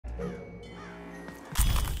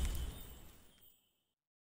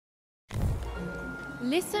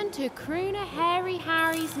Listen to crooner Hairy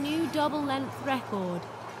Harry's new double-length record,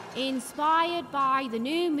 inspired by the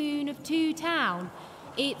new moon of Two Town.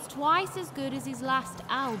 It's twice as good as his last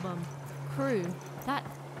album. Croon.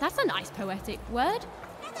 That's a nice poetic word.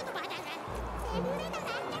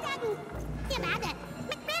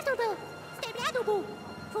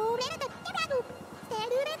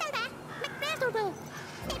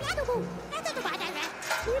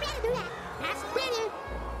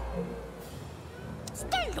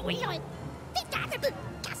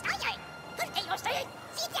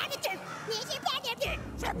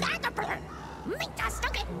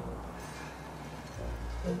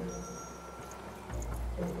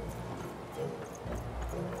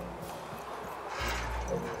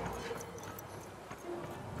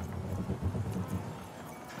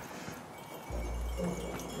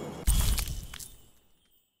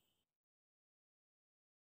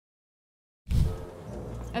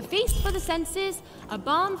 A feast for the senses, a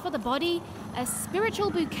balm for the body, a spiritual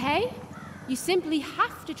bouquet? You simply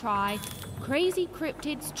have to try Crazy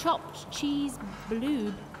Cryptid's Chopped Cheese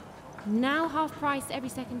Bloob. Now half price every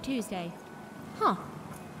second Tuesday. Huh.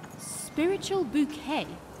 Spiritual bouquet.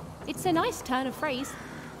 It's a nice turn of phrase.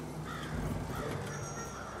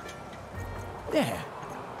 There.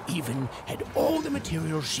 Even had all the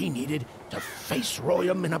materials she needed to face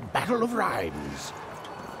Royam in a battle of rhymes.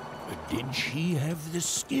 But did she have the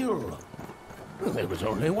skill? Well, there was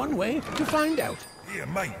only one way to find out. Here,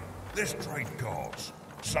 mate, let's trade cards.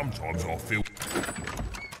 Sometimes I feel...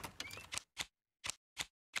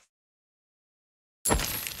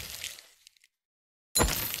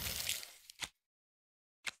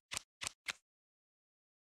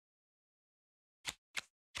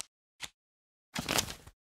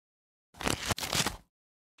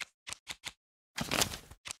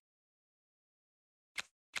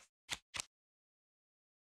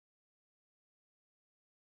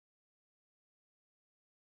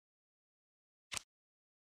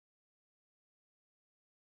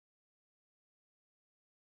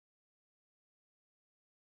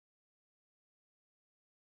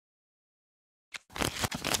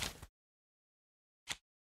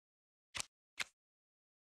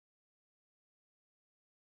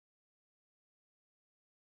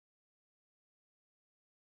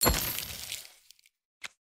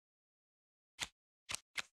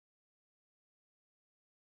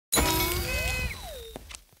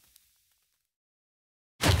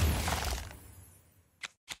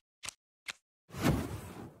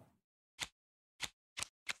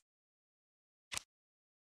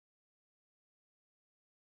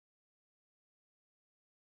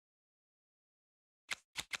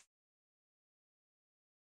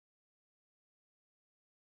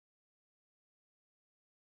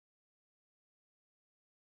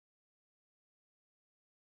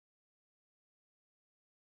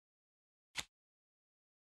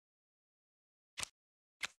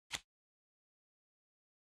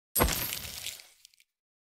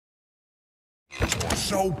 My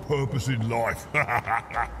sole purpose in life.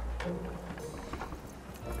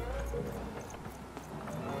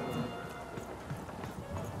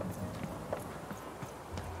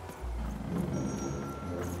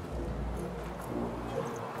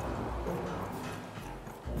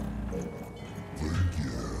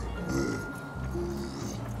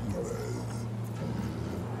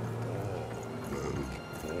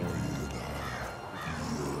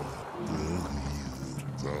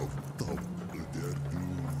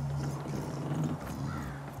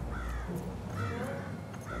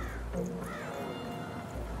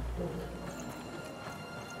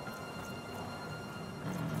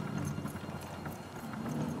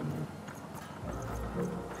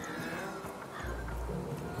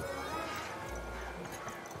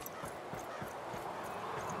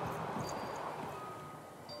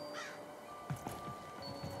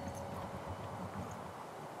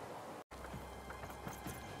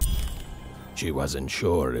 She wasn't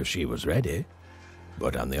sure if she was ready,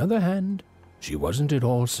 but on the other hand, she wasn't at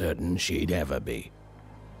all certain she'd ever be.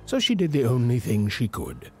 So she did the only thing she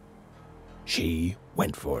could. She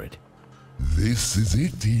went for it. This is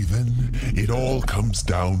it, even. It all comes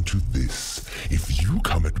down to this. If you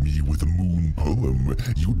come at me with a moon poem,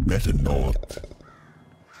 you'd better not.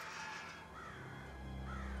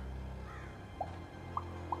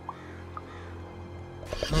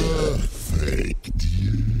 Perfect,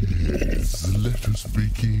 yes. Let us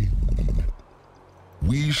begin.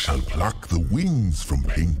 We shall pluck the wings from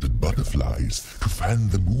painted butterflies to fan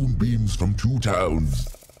the moonbeams from Two Towns.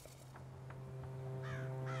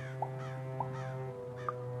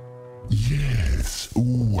 Yes,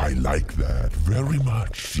 ooh, I like that very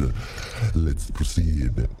much. Let's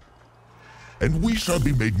proceed. and we shall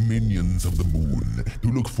be made minions of the moon to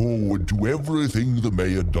look forward to everything the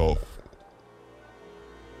mayor doth.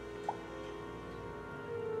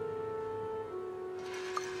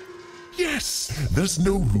 Yes, there's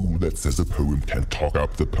no rule that says a poem can't talk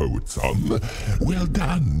up the poet some. Well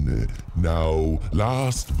done. Now,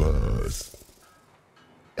 last verse.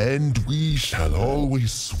 And we shall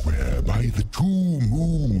always swear by the 2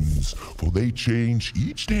 moons, for they change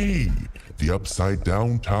each day. The upside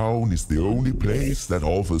down town is the only place that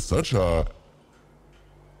offers such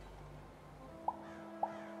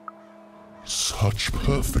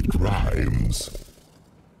perfect rhymes.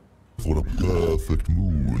 For a perfect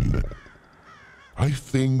moon. I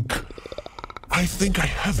think I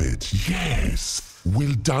have it, yes.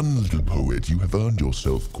 Well done, little poet. You have earned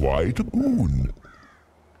yourself quite a boon.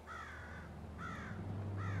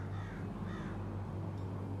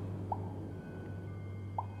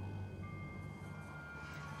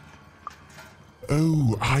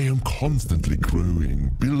 Oh, I am constantly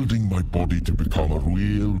growing, building my body to become a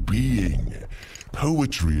real being.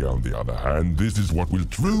 Poetry, on the other hand, this is what will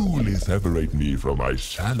truly separate me from my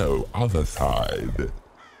shallow other side.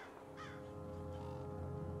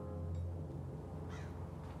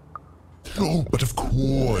 Oh, but of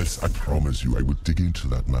course, I promise you I will dig into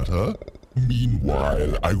that matter.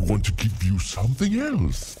 Meanwhile, I want to give you something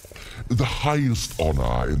else. The highest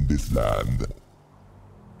honor in this land.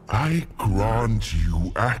 I grant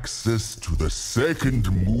you access to the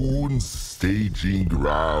second moon's staging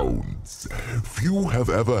grounds. Few have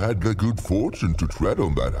ever had the good fortune to tread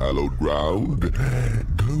on that hallowed ground.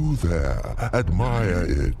 Go there, admire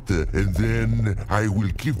it, and then I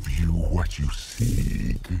will give you what you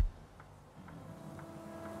seek.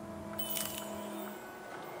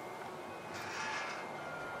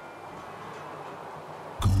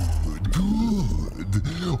 Good.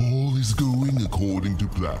 All is going according to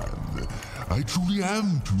plan. I truly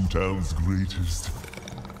am Two Town's greatest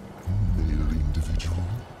male individual.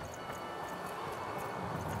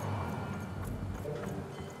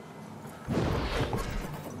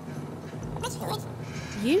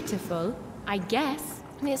 Beautiful, I guess,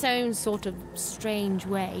 in its own sort of strange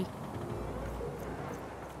way.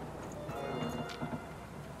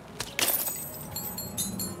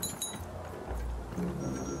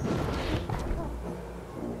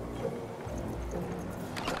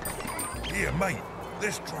 Here, mate,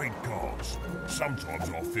 let's trade cards. Sometimes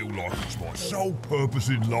I feel like it's my sole purpose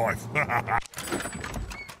in life.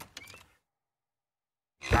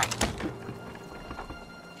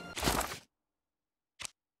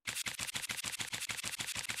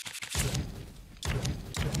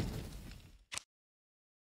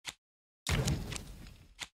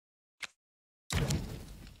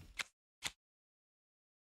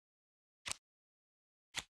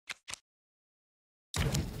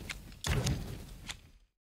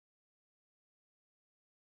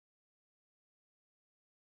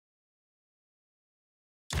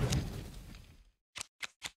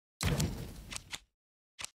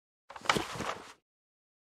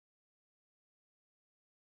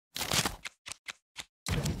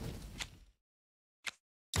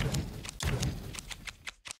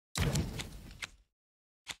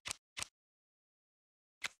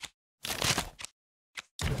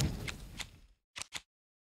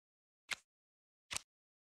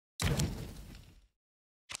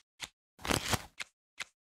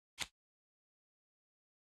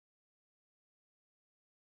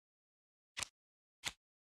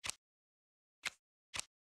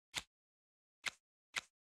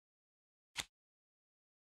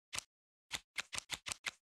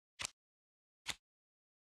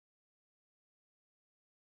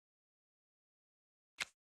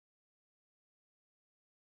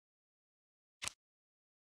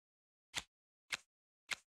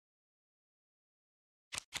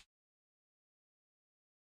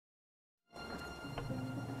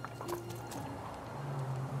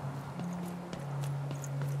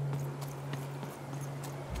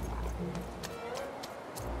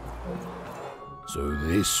 So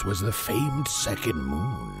this was the famed second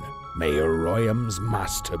moon, Mayor Royam's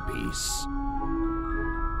masterpiece.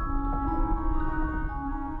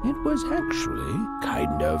 It was actually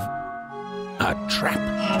kind of a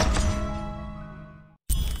trap.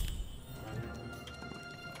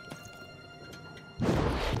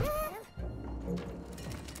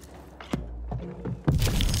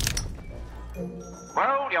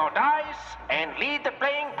 Roll your dice and lead the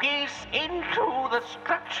playing piece into the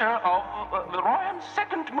structure of Royam's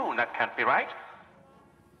second moon. That can't be right.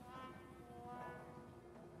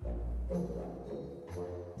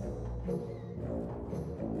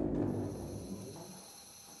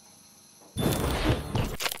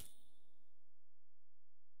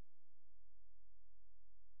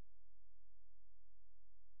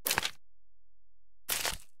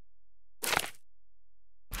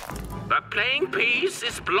 The playing piece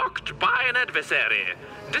is blocked by an adversary.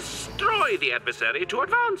 Destroy the adversary to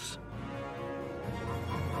advance.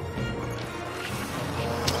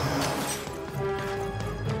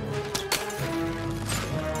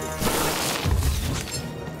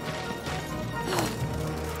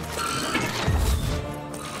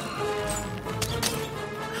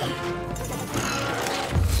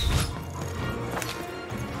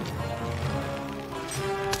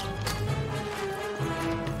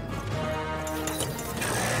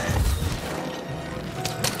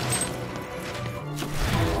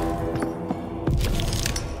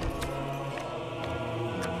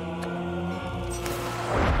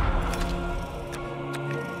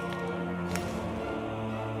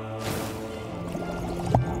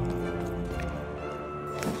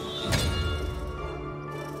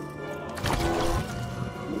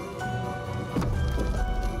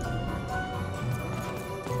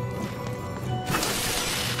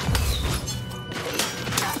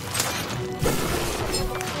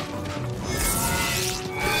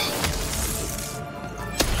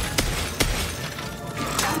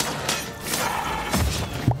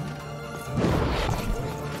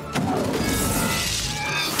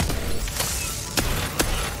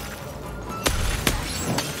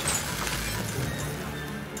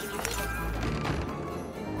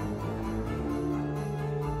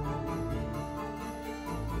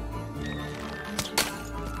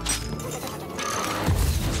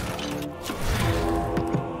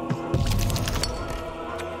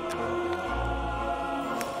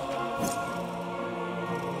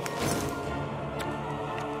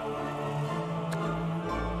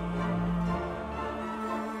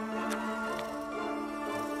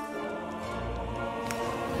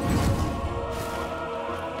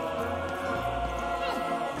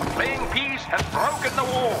 Playing piece has broken the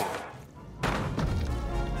wall.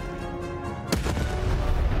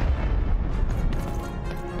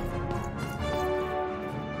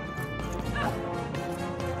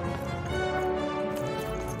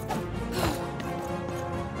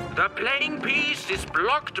 The playing piece is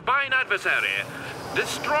blocked by an adversary.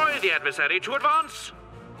 Destroy the adversary to advance.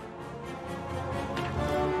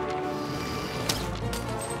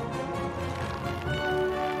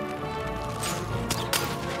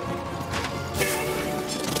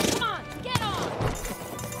 Come on, get on!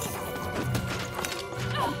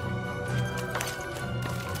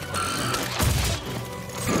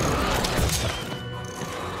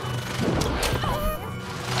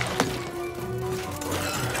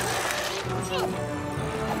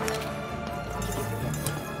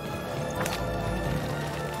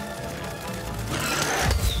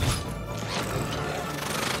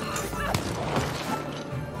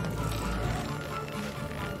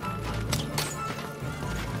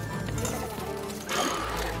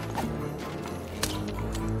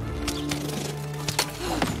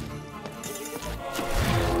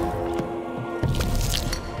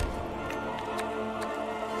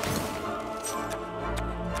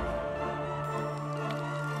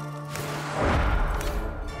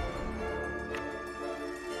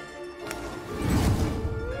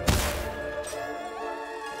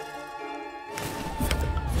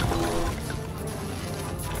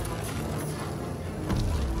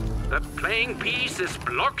 The playing piece is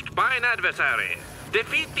blocked by an adversary.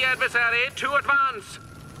 Defeat the adversary to advance.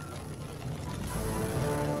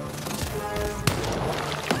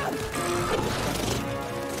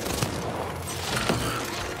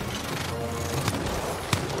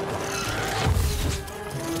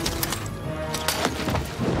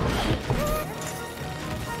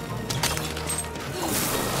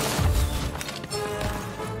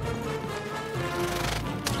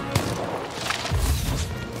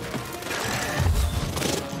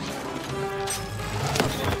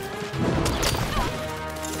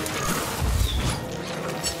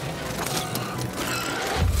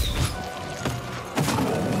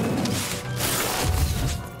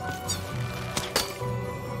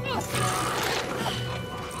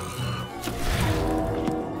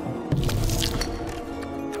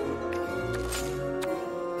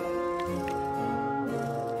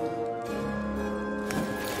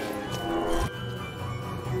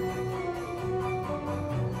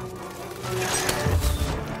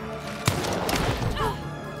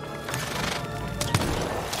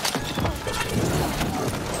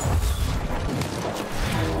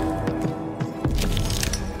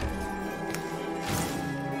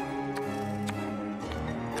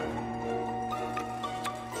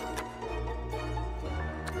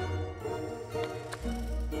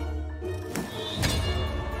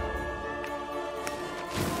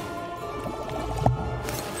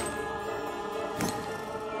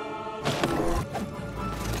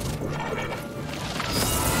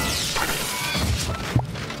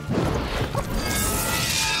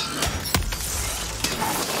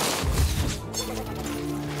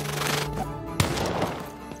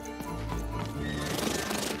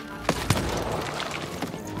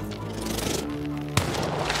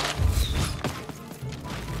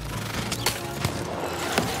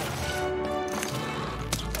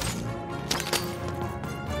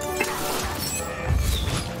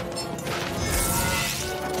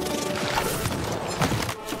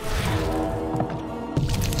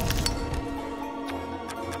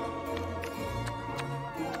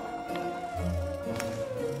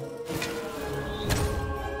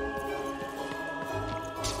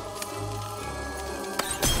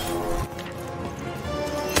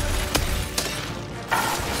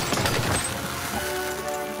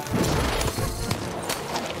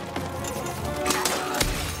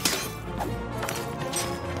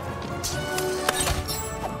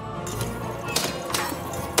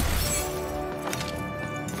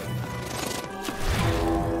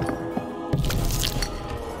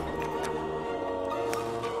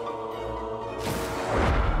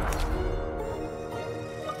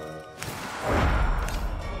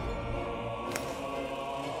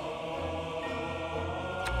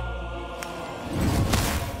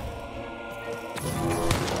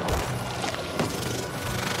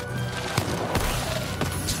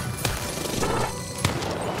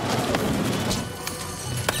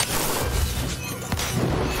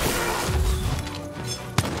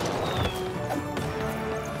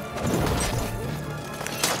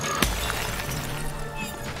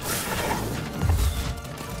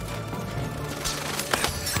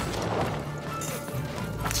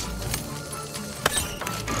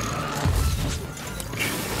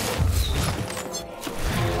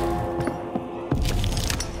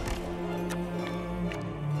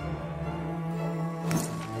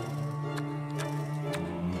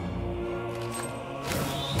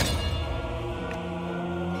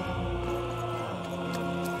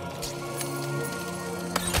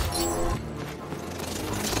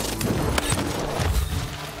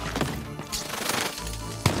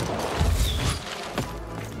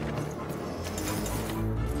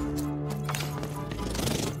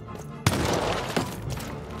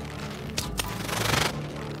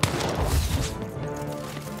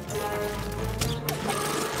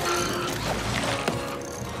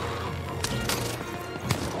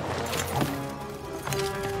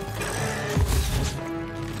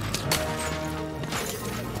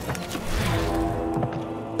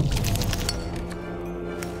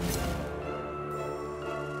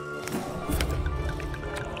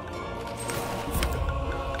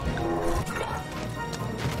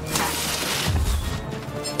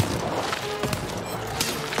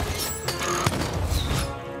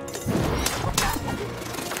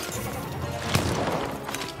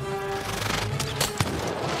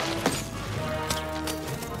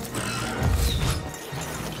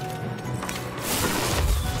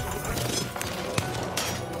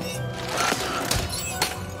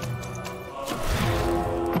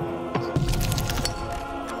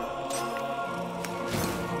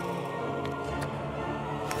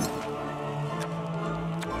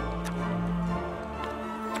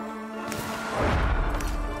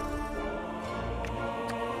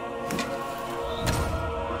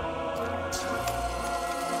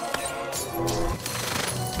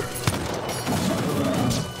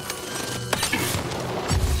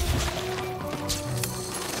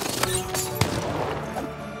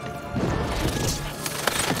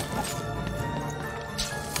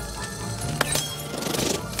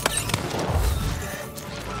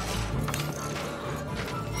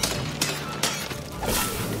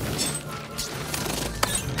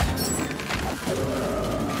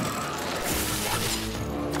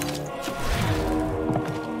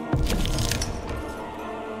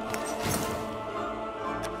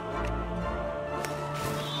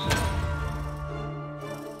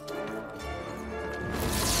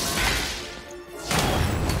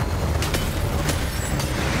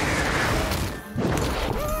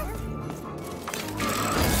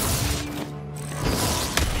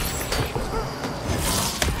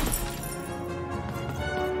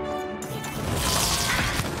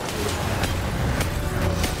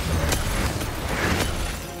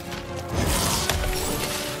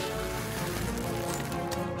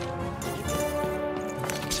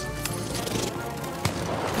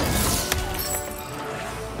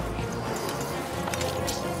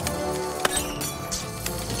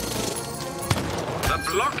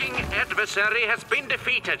 adversary has been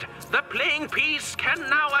defeated. The playing piece can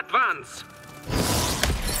now advance.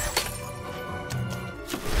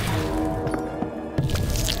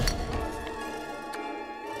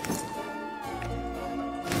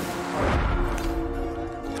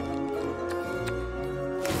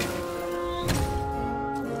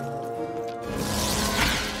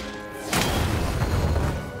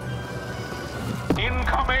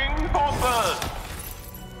 Incoming bombers!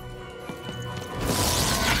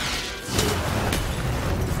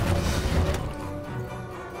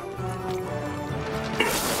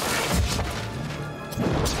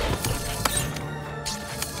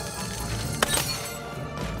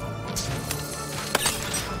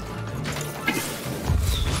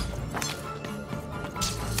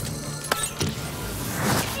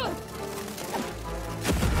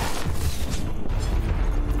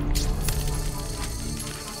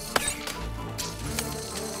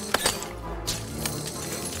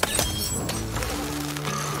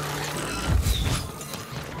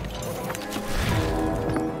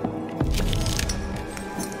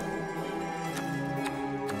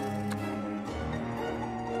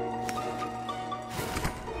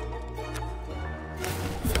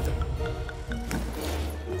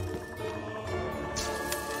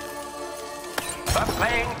 The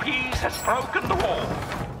playing piece has broken the wall.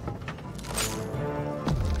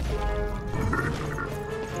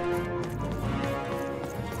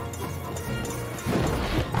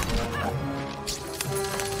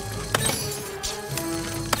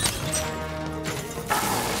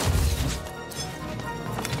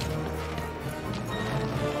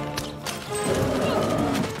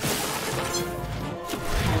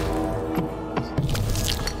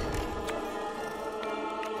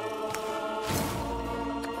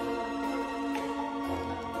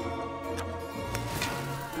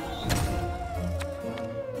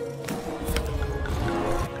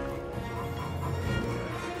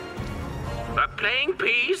 The playing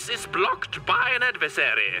piece is blocked by an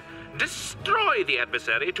adversary. Destroy the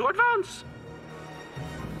adversary to advance.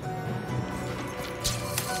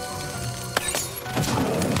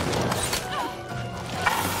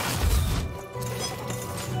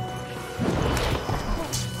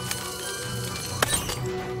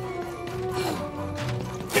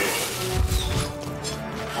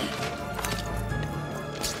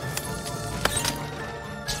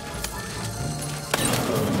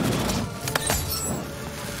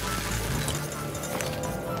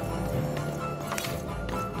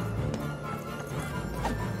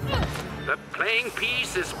 The playing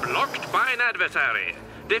piece is blocked by an adversary.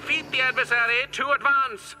 Defeat the adversary to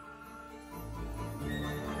advance.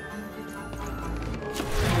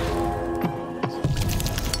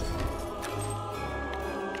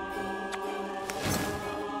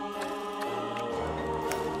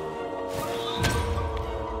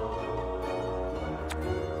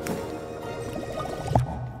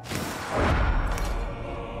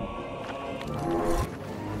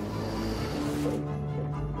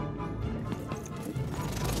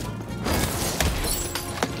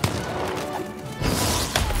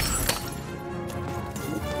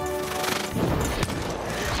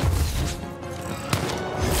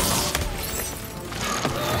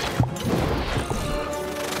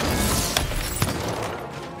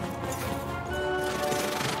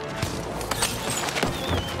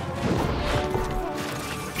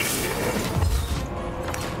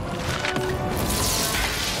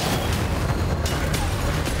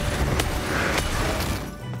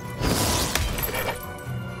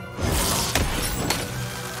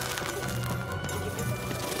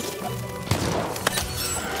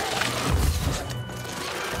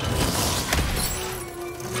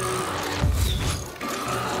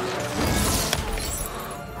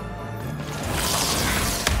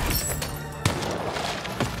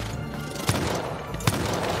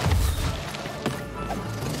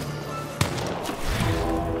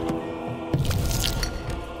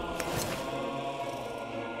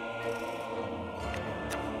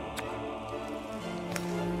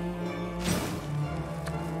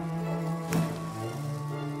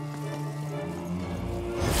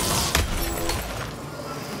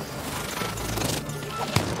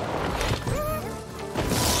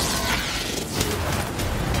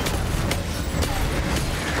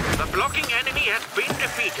 Blocking enemy has been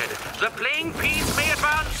defeated. The playing piece may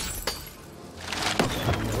advance.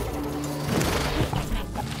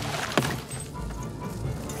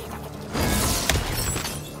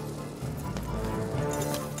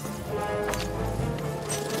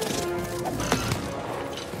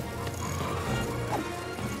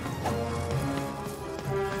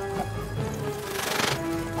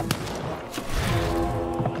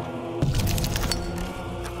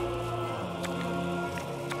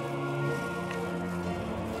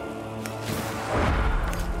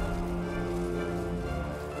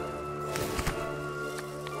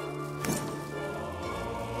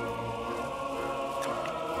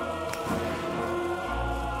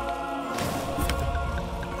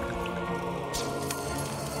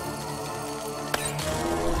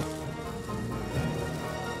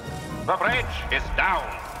 The bridge is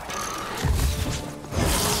down.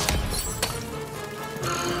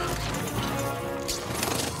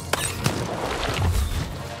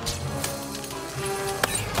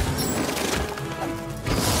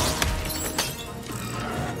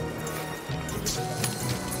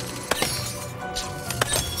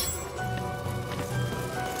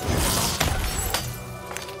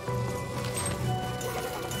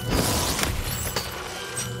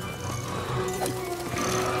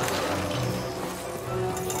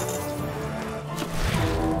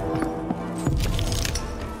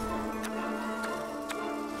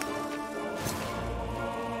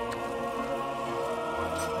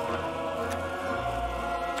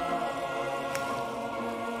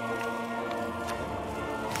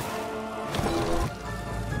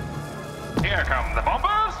 Here come the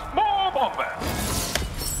bombers, more bombers.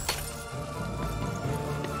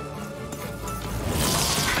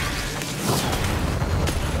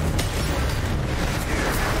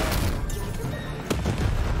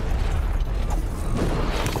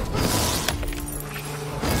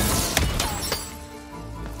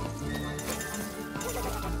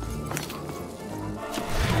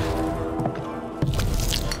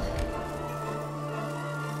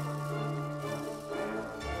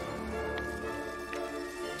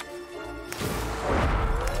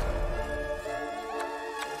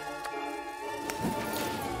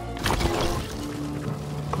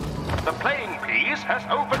 The playing piece has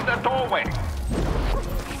opened a doorway.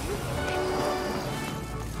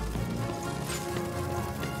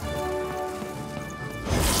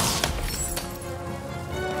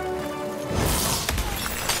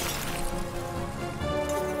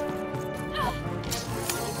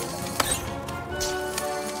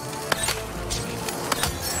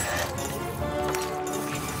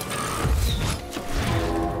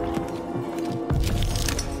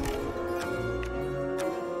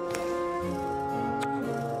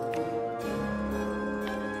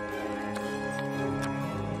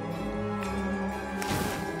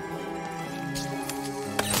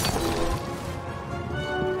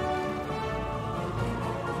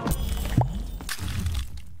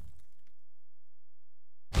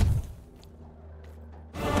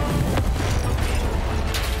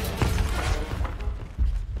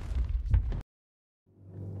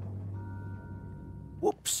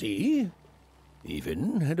 Whoopsie.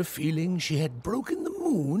 Even had a feeling she had broken the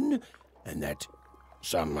moon, and that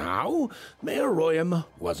somehow Mayor Royam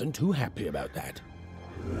wasn't too happy about that.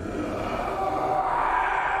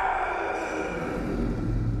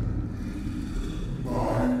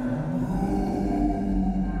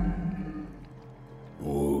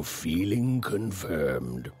 Oh, feeling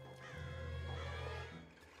confirmed.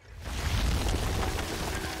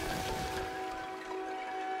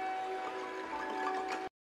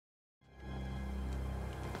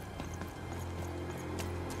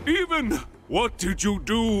 Even! What did you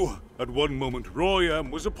do? At one moment, Royam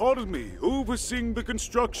was a part of me, overseeing the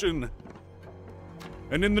construction.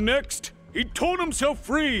 And in the next, he torn himself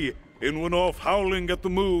free and went off howling at the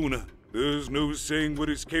moon. There's no saying what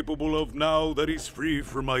he's capable of now that he's free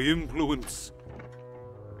from my influence.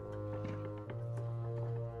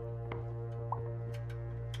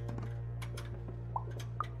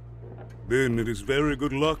 Then it is very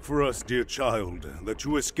good luck for us, dear child, that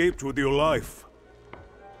you escaped with your life.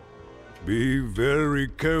 Be very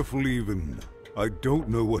careful, even. I don't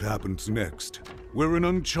know what happens next. We're in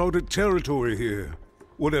uncharted territory here.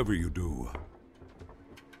 Whatever you do,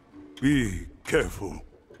 be careful.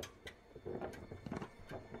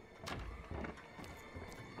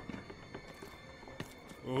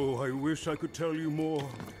 Oh, I wish I could tell you more,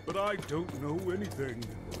 but I don't know anything.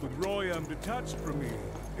 With Royam detached from me,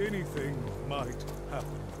 anything might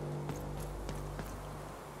happen.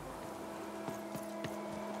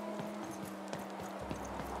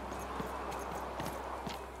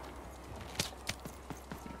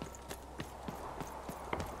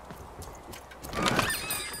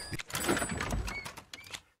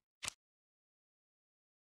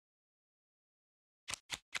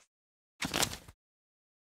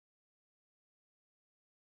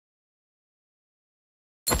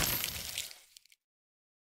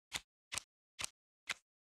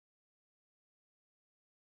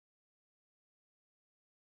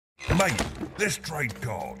 Mate, let's trade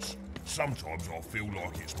cards. Sometimes I feel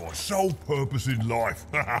like it's my sole purpose in life.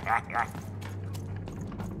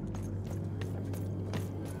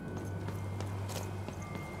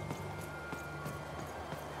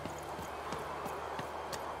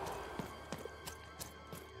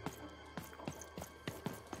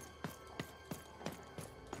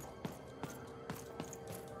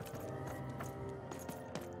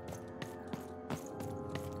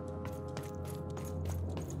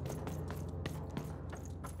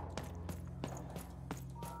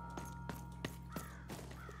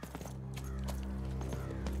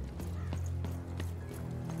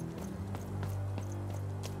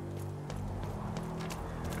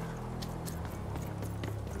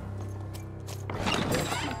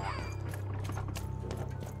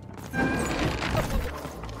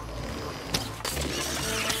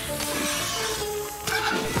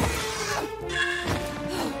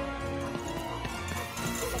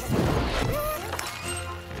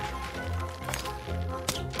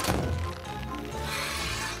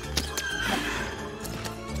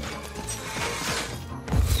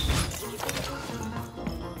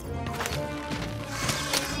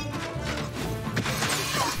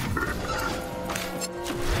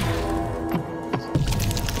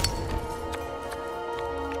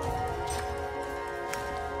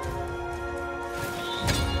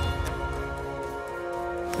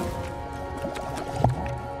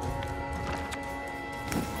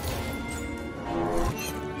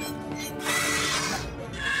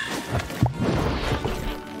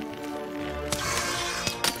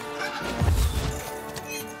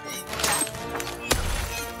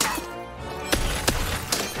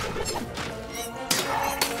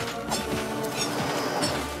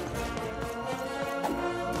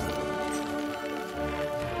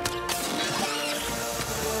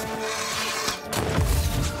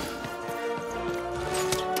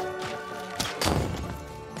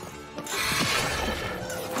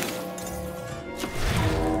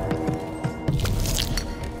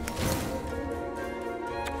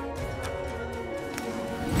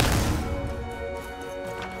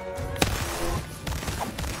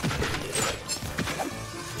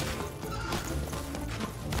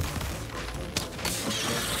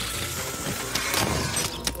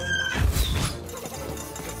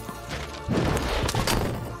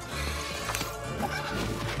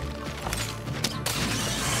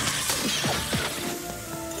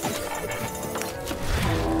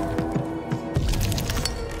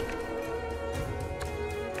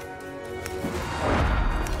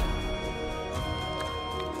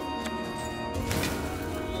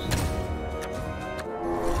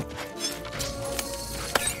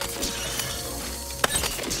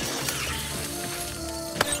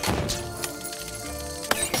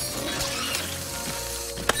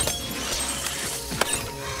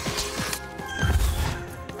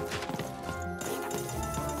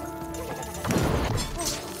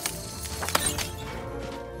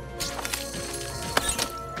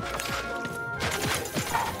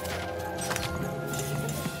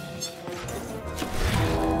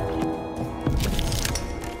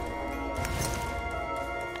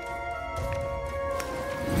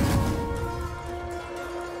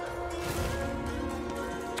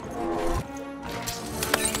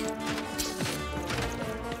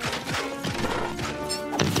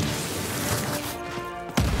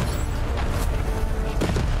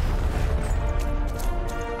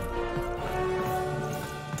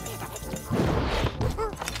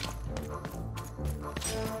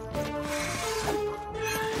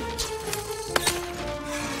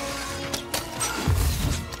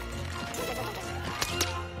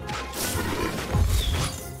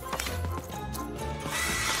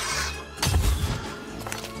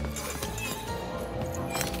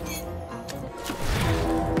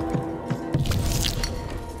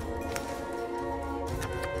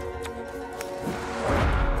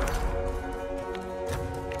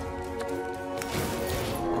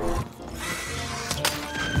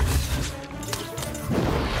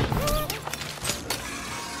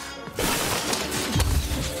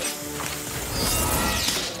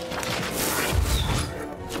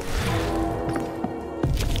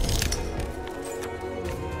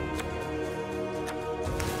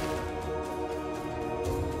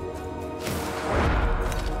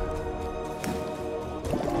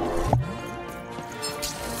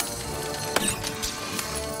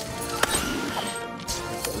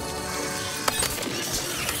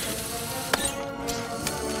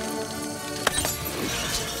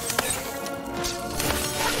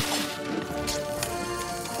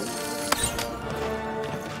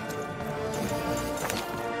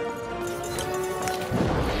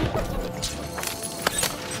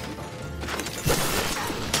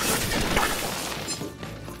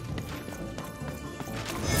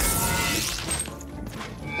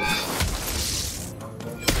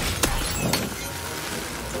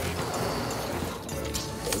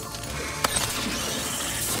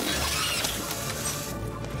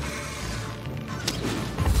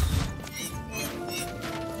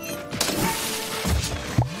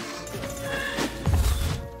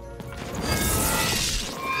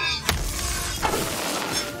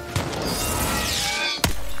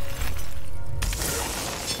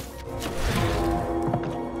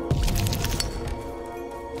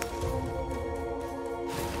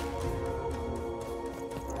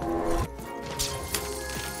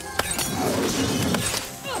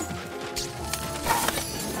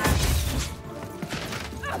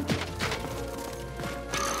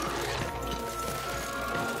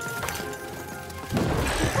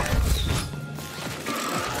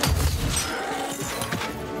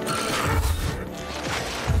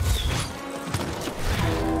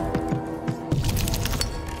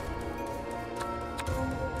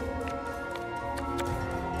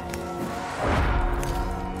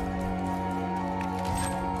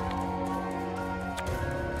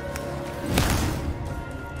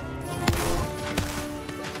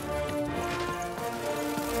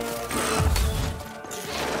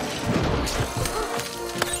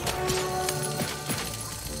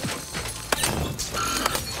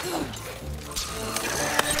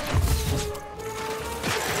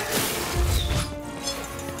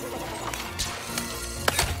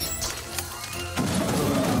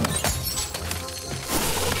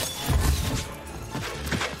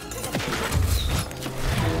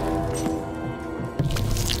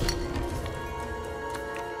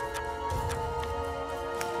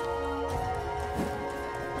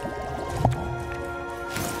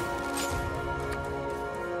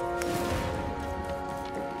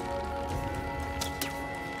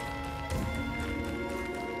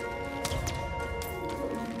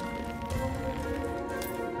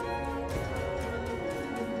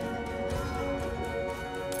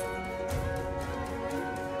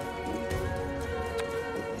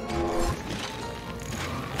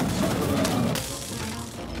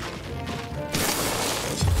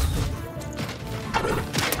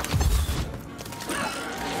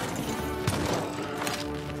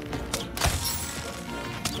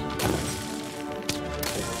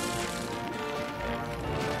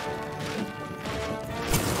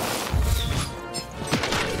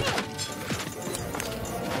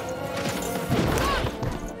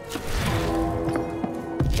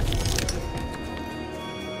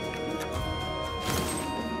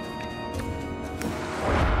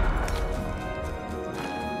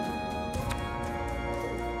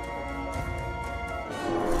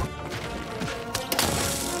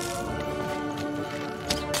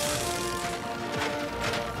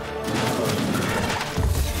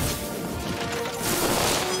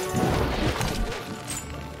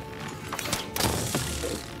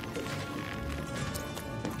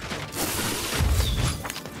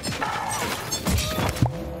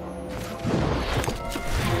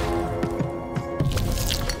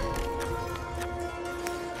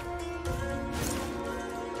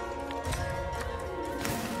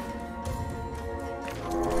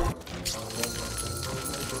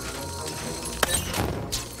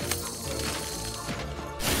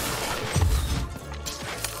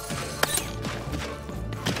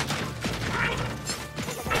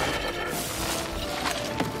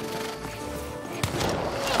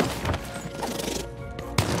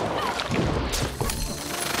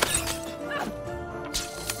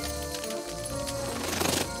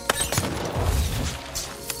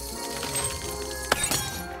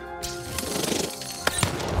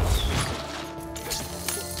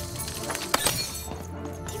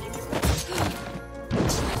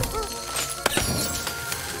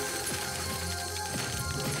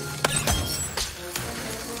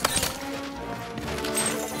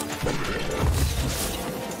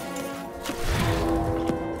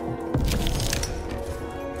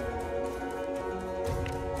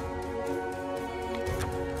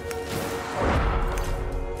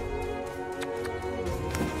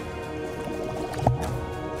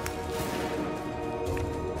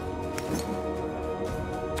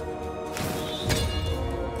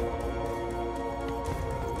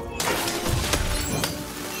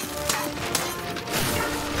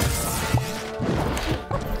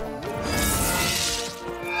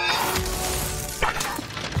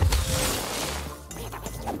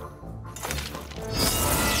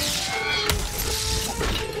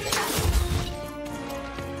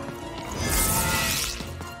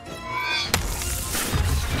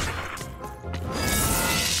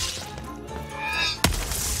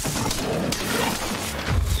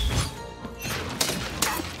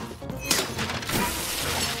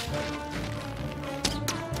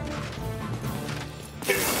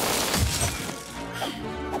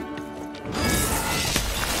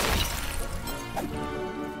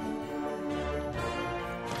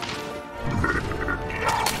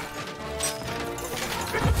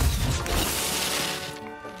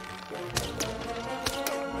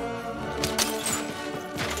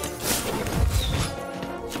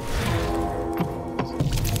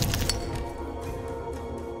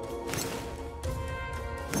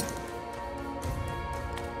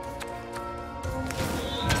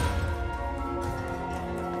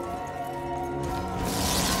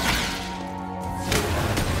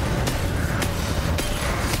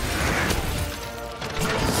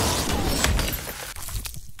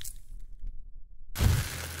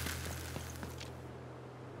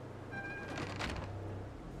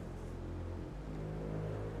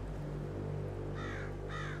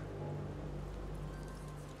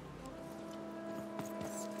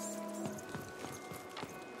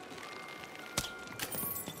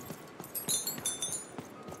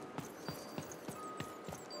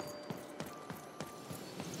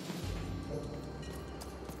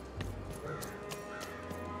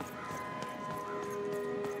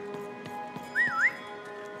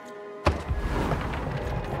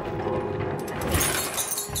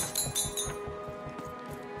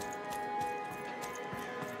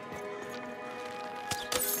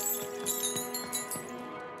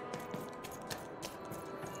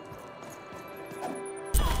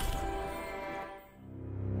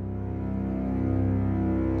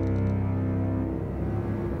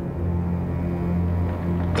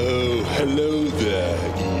 Hello there,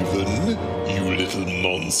 Even, you little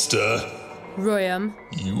monster. Royam.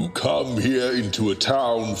 You come here into a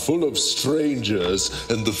town full of strangers,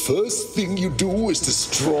 and the first thing you do is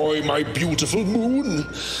destroy my beautiful moon.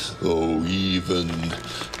 Oh, Even,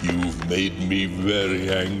 you've made me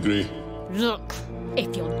very angry. Look,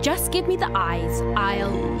 if you'll just give me the eyes,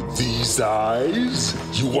 I'll... These eyes?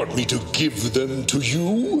 You want me to give them to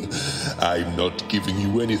you? I'm not giving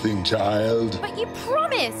you anything, child. But you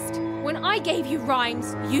promised! When I gave you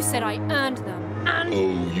rhymes, you said I earned them, and...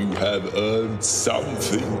 Oh, you have earned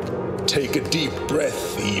something. Take a deep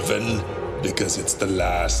breath, Even, because it's the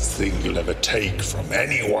last thing you'll ever take from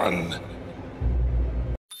anyone.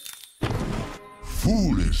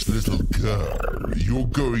 Foolish little girl, you're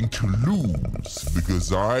going to lose,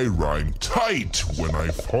 because I rhyme tight when I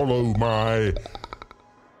follow my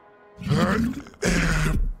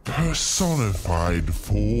personified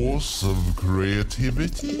force of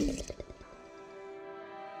creativity.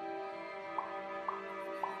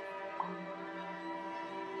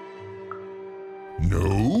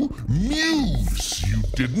 No, Muse, you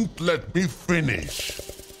didn't let me finish.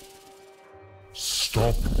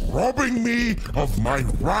 Stop robbing me of my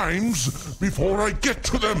rhymes before I get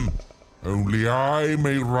to them. Only I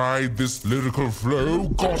may ride this lyrical flow,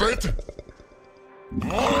 got it?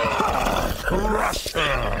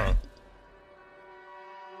 Crusher!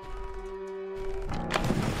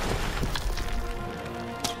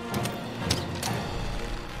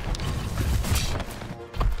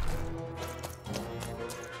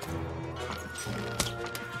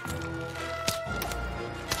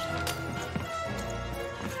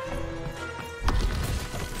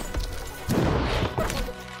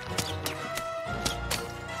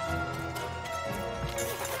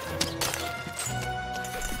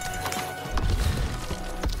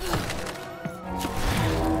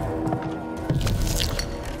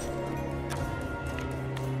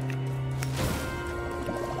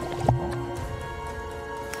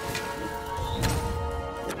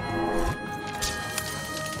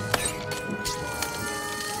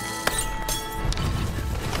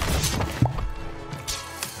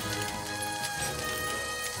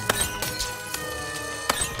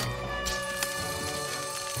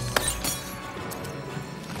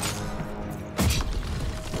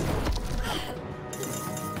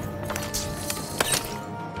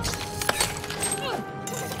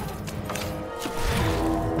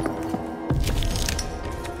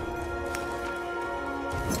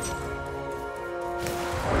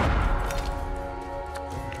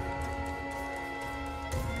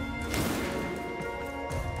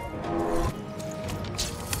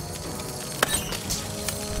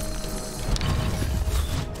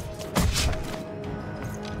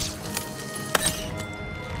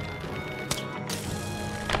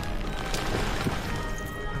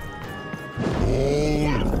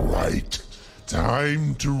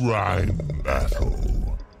 Time to rhyme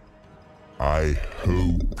battle. I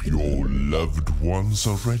hope your loved ones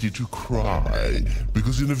are ready to cry,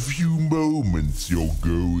 because in a few moments you're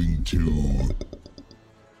going to...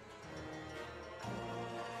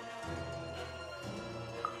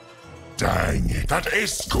 Dang it, that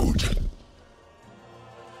is good!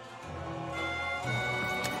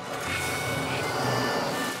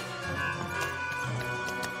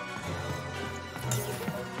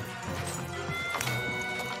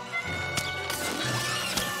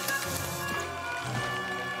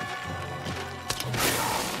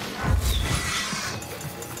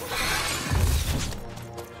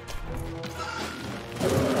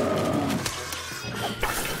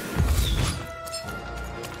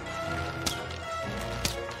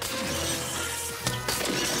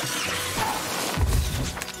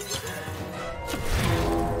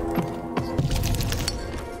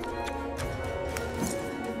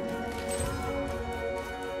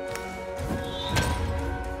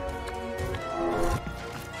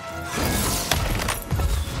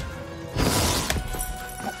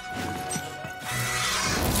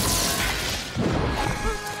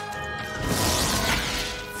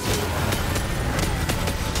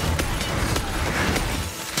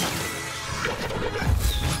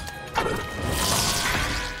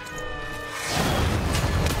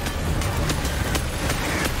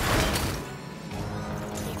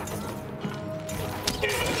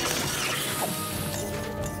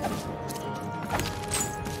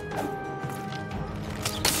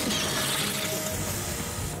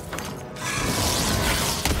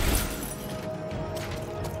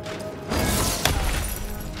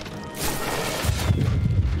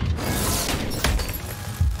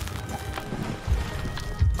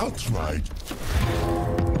 Outright.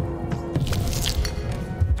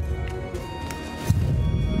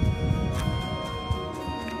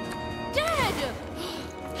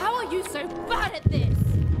 bad at this!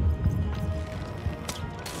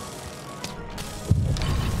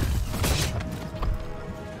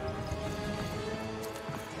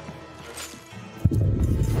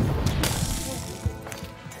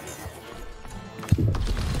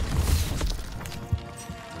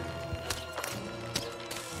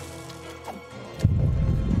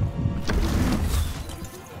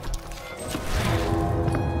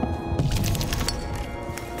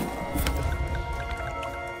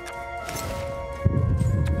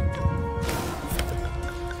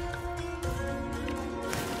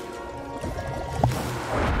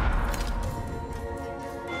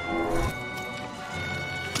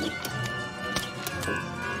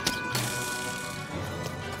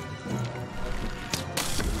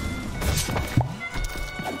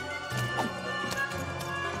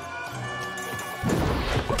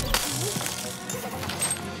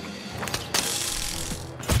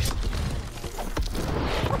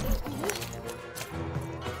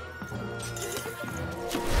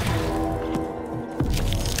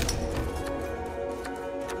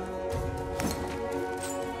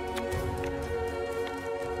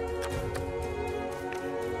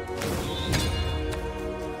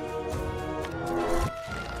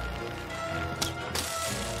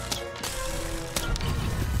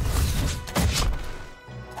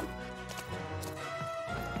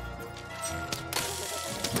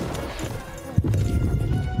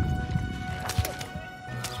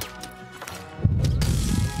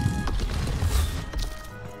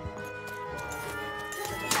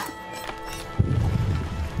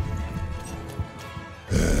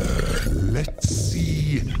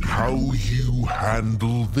 How you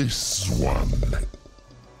handle this one.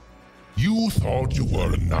 You thought you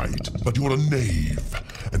were a knight, but you're a knave,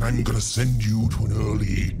 and I'm gonna send you to an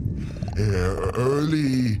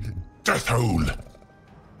early death hole.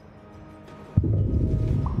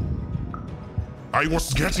 I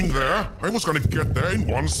was getting there. I was gonna get there in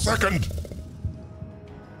 1 second.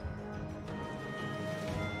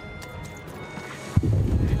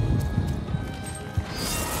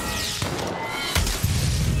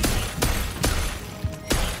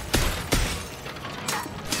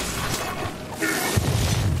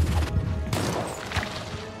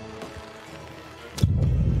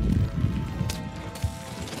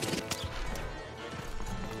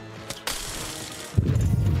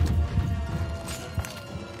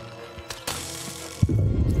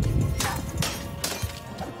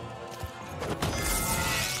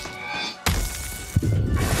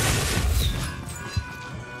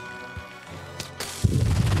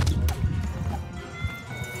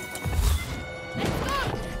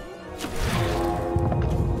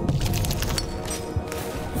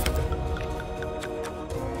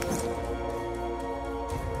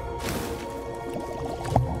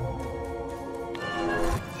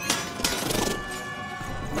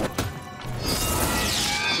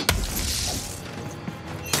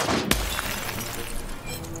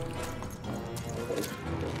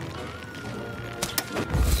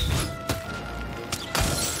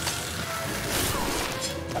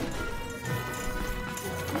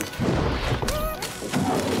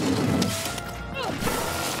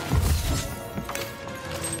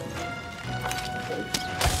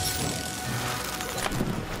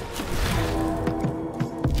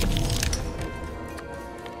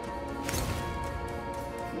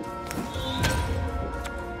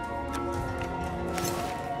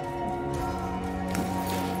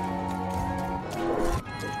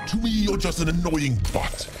 To me, you're just an annoying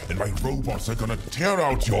butt, and my robots are gonna tear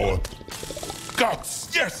out your guts!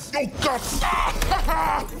 Yes, your guts! Ah, ha,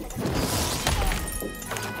 ha!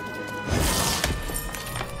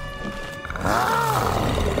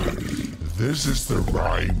 This is the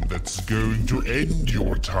rhyme that's going to end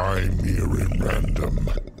your time here in Random.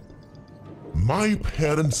 My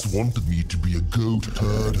parents wanted me to be a goat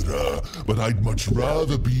herder, but I'd much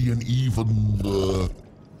rather be an even,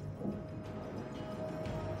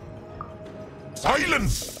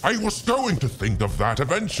 Silence! I was going to think of that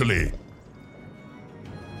eventually.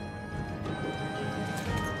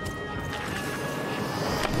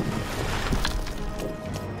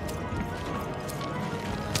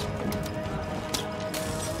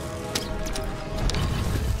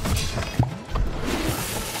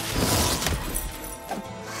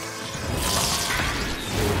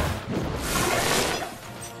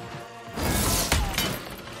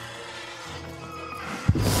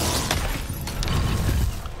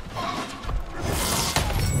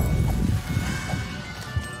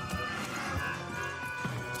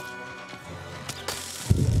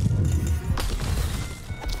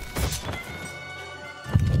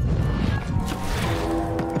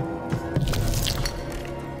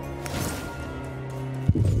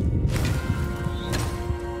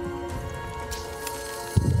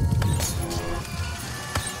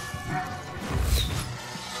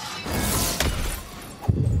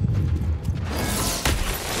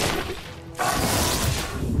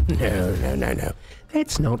 no.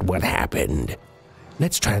 That's not what happened.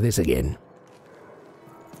 Let's try this again.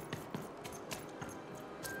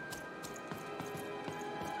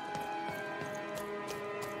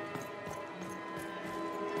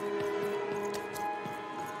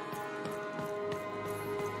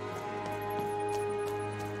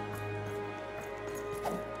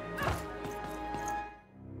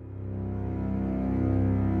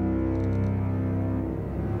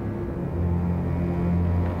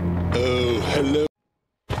 Hello.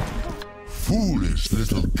 Foolish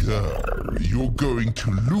little girl, you're going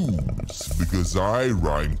to lose because I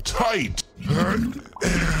rhyme tight.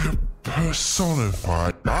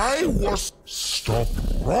 Personified. I was. Stop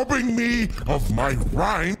robbing me of my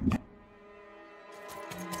rhyme.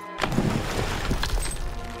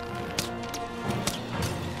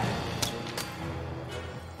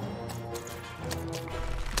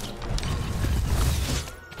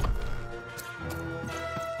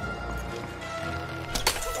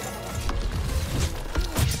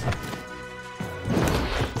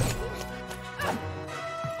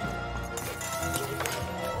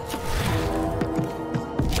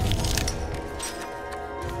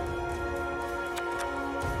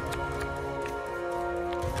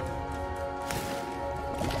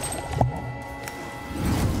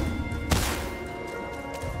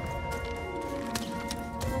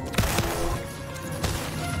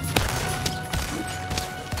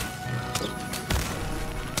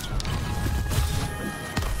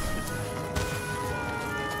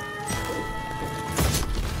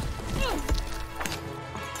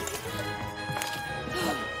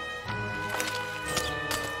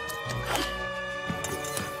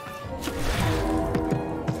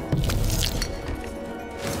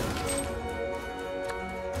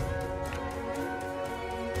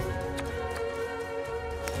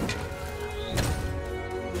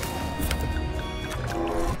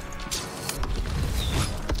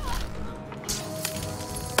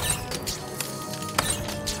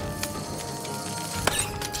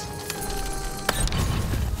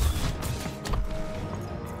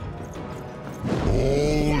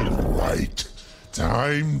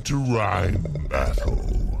 Time to rhyme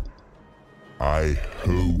battle. I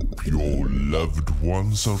hope your loved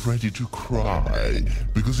ones are ready to cry,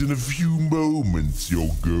 because in a few moments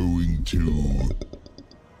you're going to...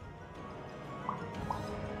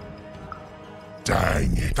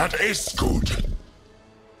 Dang it, that is good.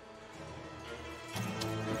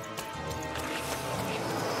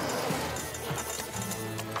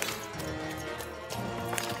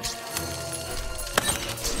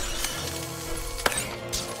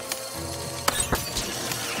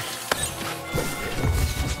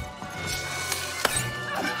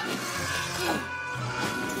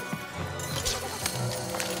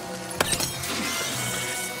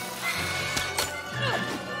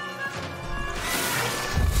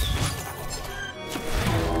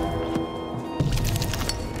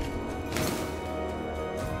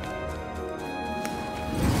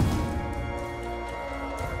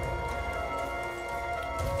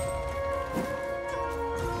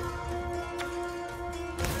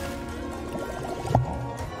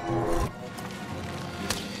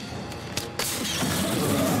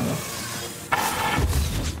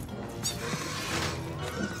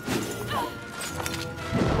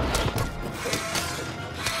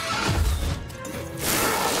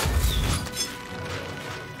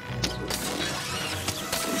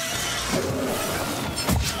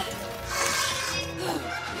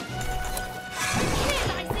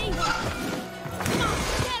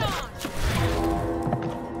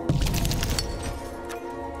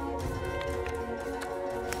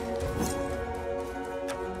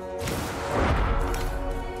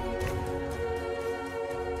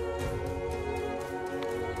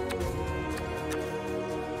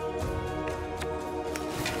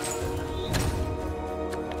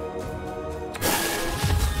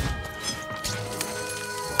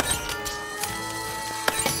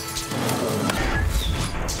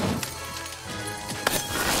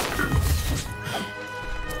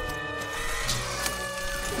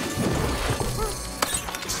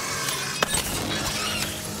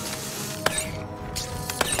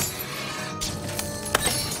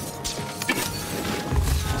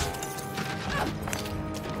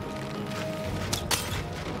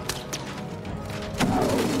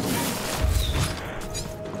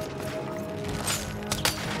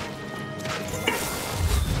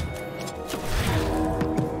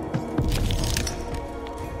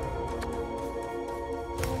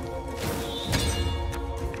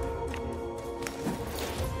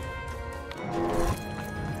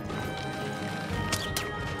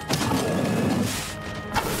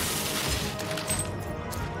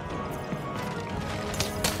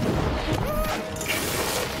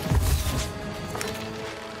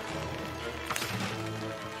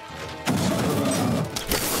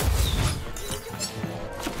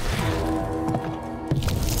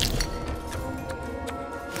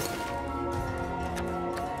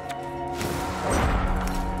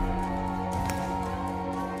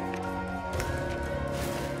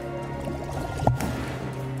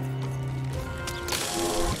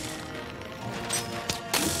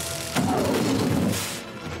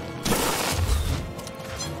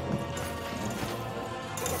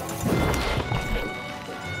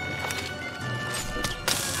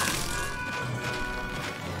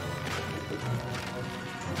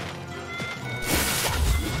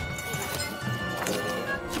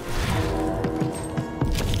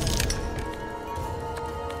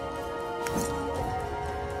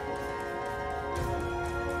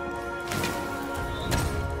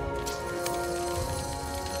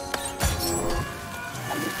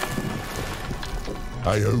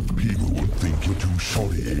 I hope people won't think you're too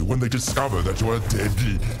shoddy when they discover that you're a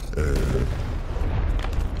deadly,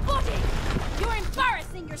 Body! You're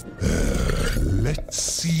embarrassing yourself! Let's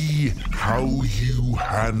see how you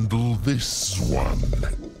handle this one.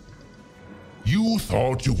 You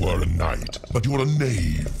thought you were a knight, but you're a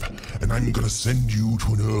knave, and I'm gonna send you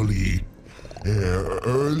to an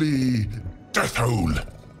early death hole.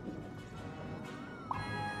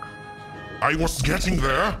 I was getting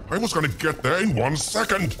there. I was gonna get there in 1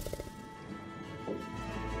 second.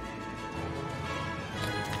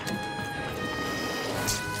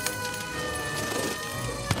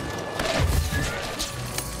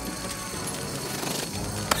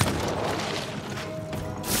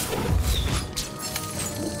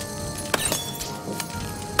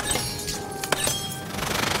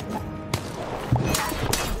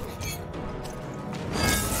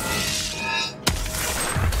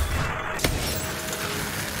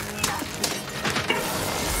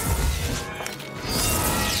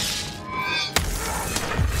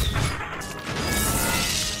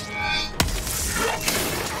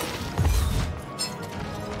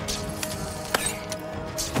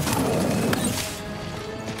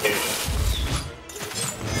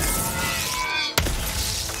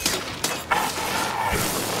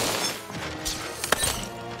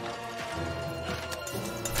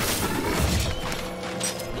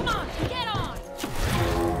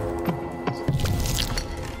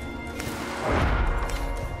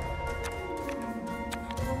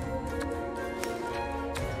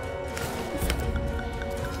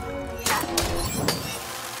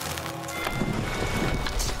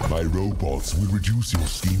 My robots will reduce your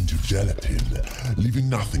skin to gelatin, leaving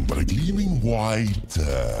nothing but a gleaming white, If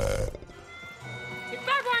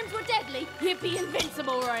bad rhymes were deadly, you'd be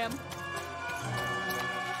invincible, Royam.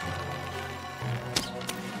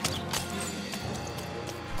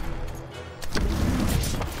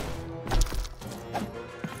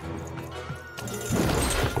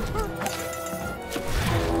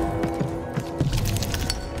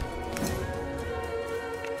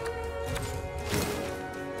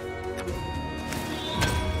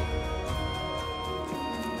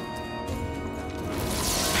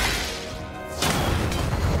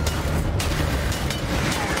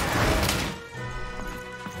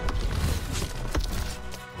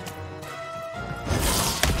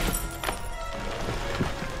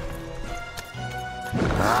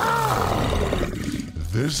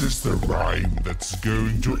 This is the rhyme that's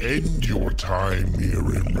going to end your time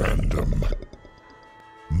here in Random.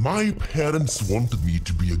 My parents wanted me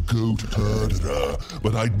to be a goat herder,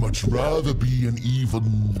 but I'd much rather be an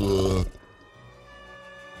even,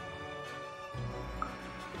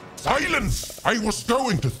 Silence! I was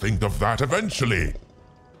going to think of that eventually.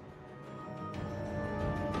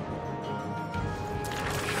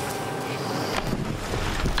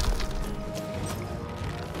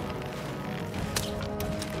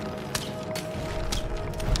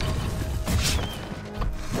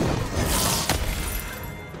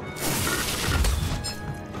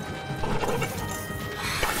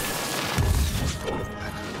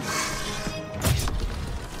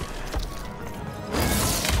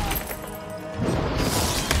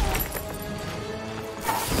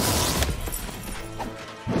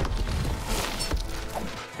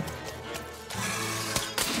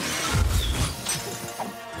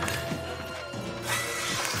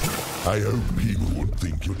 I hope people won't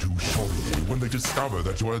think you're too shoddy when they discover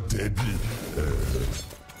that you're a deadly, You're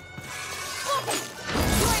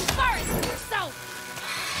embarrassing yourself!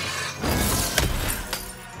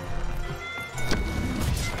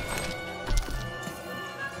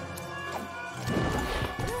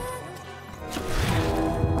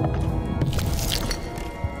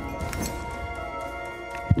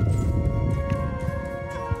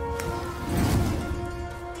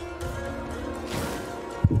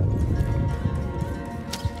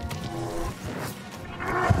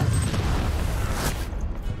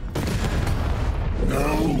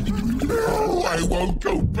 No, I won't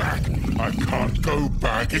go back. I can't go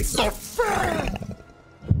back. It's not fair.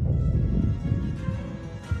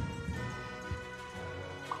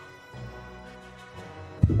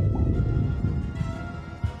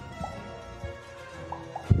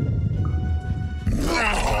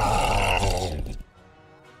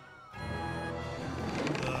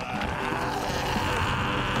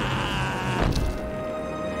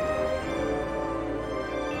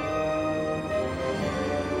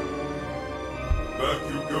 Back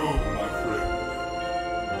you go, my friend.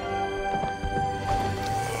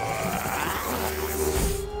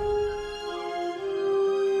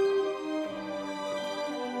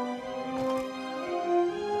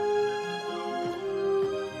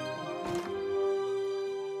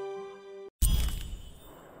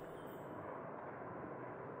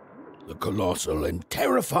 The colossal and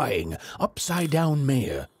terrifying upside-down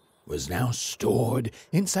mayor was now stored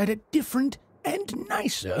inside a different and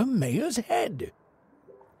nicer mayor's head.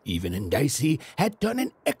 Even and Dicey had done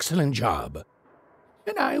an excellent job,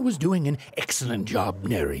 and I was doing an excellent job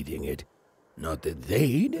narrating it. Not that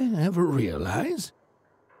they'd ever realize.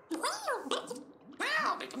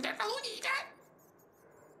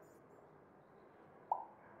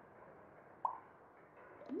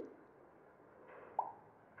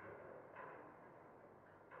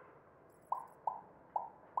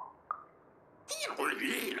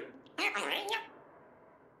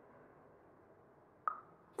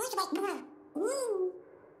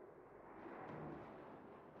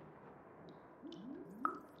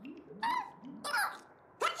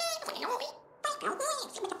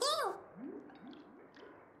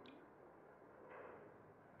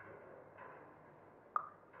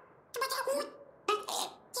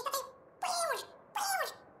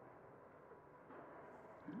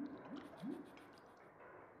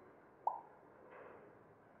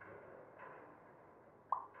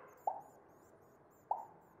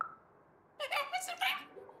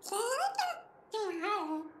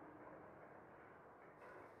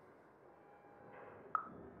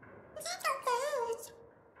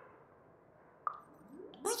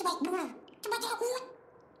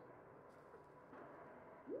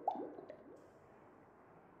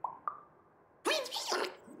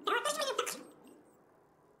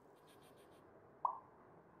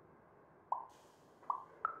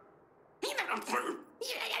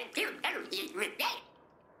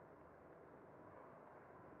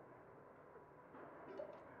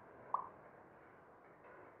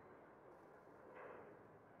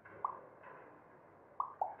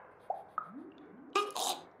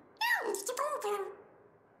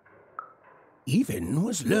 Even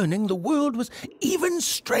was learning the world was even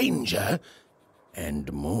stranger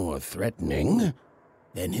and more threatening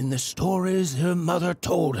than in the stories her mother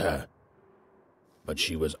told her. But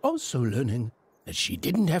she was also learning that she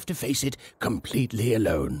didn't have to face it completely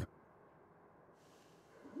alone.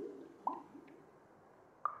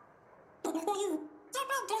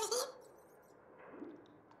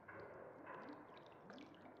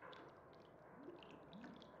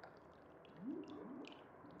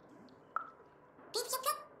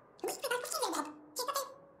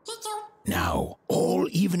 Now, all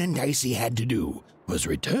Even and Dicey had to do was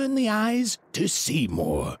return the eyes to see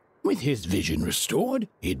more. With his vision restored,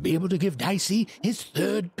 he'd be able to give Dicey his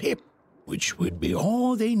third pip, which would be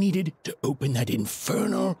all they needed to open that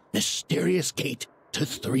infernal, mysterious gate to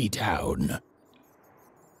Three Town.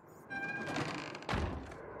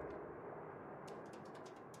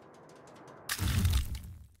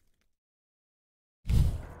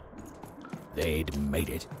 They'd made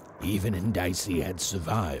it. Even and Dicey had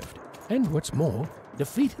survived. And what's more,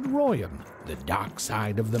 defeated Royam, the dark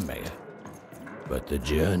side of the mayor. But the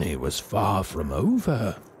journey was far from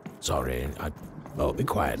over. Sorry, I'll be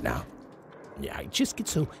quiet now. Yeah, I just get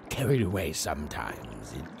so carried away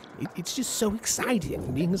sometimes. It's just so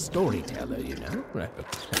exciting being a storyteller, you know?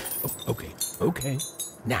 Okay.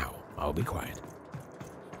 Now, I'll be quiet.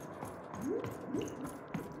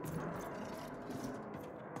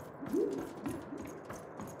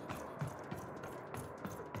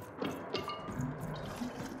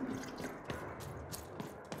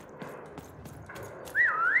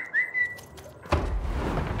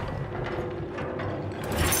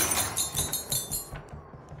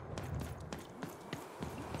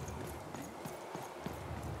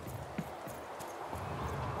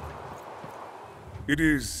 It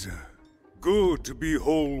is good to be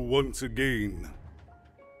whole once again.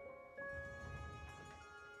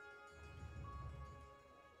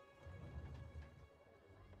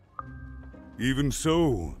 Even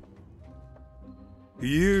so,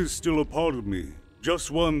 he is still a part of me, just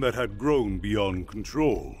one that had grown beyond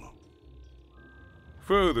control.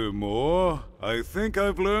 Furthermore, I think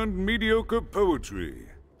I've learned mediocre poetry.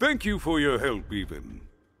 Thank you for your help, Even.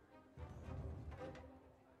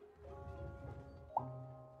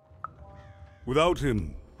 Without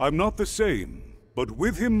him, I'm not the same, but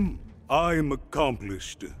with him, I'm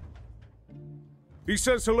accomplished. He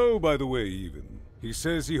says hello, by the way, Even. He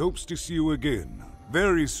says he hopes to see you again,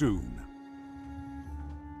 very soon.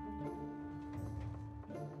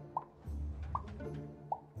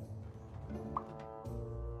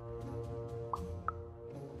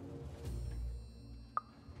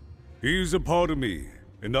 He's a part of me,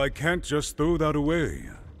 and I can't just throw that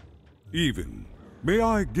away. Even. May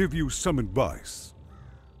I give you some advice?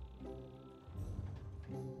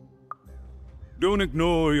 Don't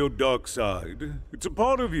ignore your dark side. It's a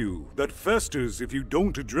part of you that festers if you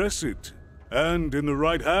don't address it. And in the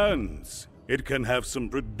right hands, it can have some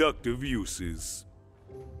productive uses.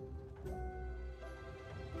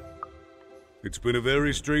 It's been a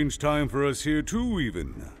very strange time for us here too,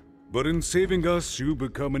 even. But in saving us, you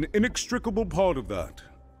become an inextricable part of that.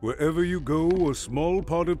 Wherever you go, a small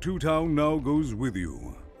part of Two Town now goes with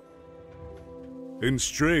you. And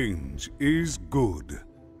strange is good.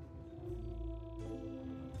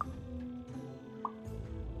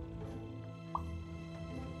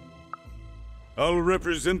 I'll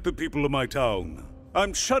represent the people of my town.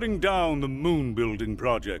 I'm shutting down the moon building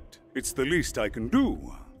project. It's the least I can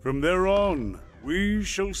do. From there on, we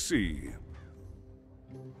shall see.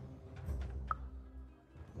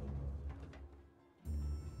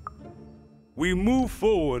 We move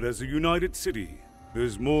forward as a united city.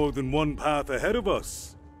 There's more than one path ahead of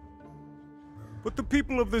us. But the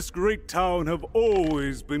people of this great town have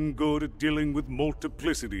always been good at dealing with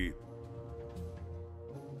multiplicity.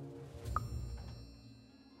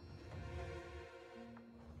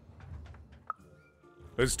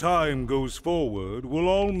 As time goes forward, we'll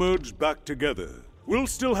all merge back together. We'll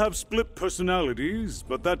still have split personalities,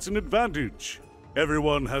 but that's an advantage.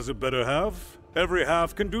 Everyone has a better half. Every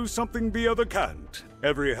half can do something the other can't.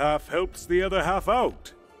 Every half helps the other half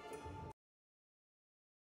out.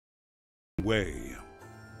 Way.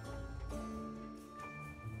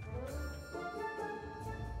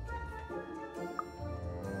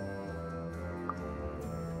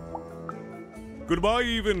 Goodbye,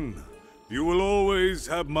 Even. You will always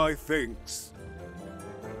have my thanks.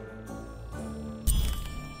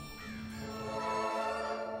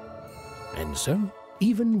 And so,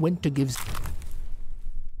 Even went to give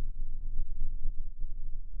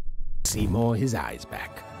Seymour his eyes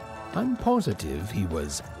back. I'm positive he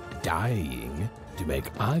was dying to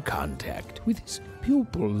make eye contact with his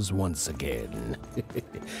pupils once again.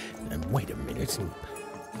 Wait a minute.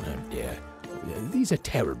 Oh dear. These are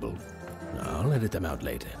terrible. I'll edit them out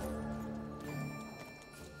later.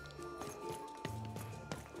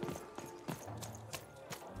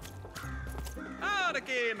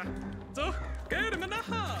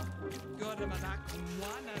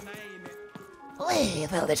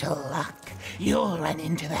 With a little luck, you'll run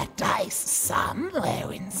into that dice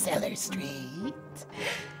somewhere in Cellar Street.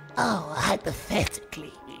 Oh,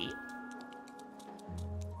 hypothetically.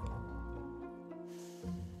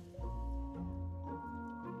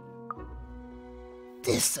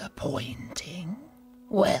 Disappointing?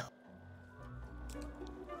 Well,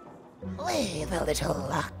 with a little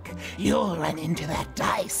luck, you'll run into that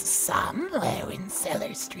dice somewhere in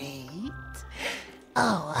Cellar Street.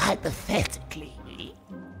 Oh, hypothetically.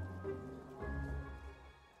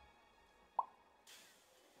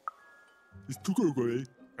 It's too good.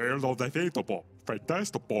 Unbeatable,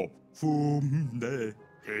 fantastical,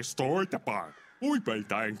 historical,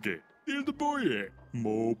 unbeatable, in the boy,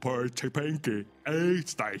 more participanke,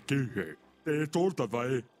 Eisner, the sort of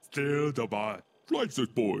way, still the bar, like the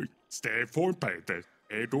boy, stay for painted,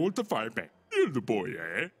 and all the fireman, in the boy,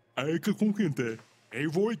 I can conquer a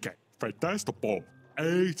voice, fantastical,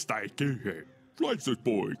 Eisner, like the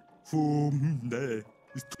boy,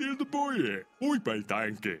 still the boy,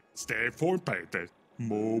 unbeatable, stay for painted,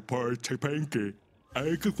 more participanke,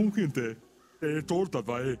 I can conquer the sort of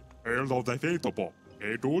way, unbeatable,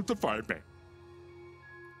 and all the fireman.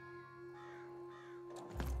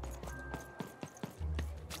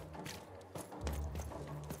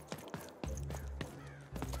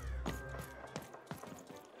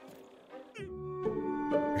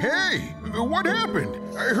 Hey, what happened?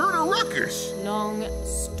 I heard a ruckus. Long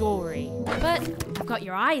story. But I've got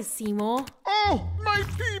your eyes, Seymour. Oh, my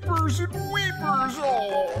peepers and weepers.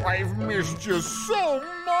 Oh, I've missed you so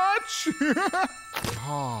much.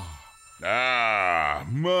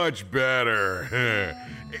 Much better.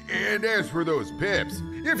 And as for those pips,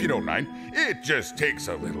 if you don't mind, it just takes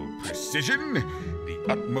a little precision, the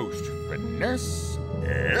utmost finesse,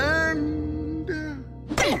 and...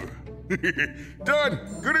 Done.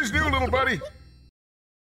 Good as new, little buddy.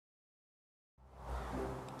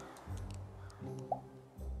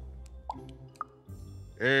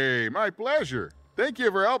 Hey, my pleasure. Thank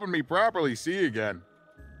you for helping me properly see again.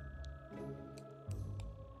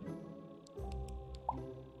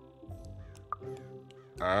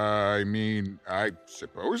 I mean, I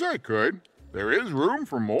suppose I could. There is room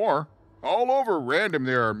for more. All over Random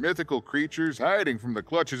there are mythical creatures hiding from the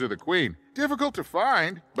clutches of the Queen. Difficult to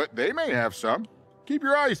find, but they may have some. Keep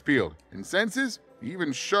your eyes peeled, and senses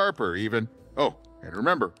even sharper even. Oh, and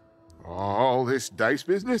remember, all this dice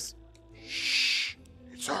business? Shh,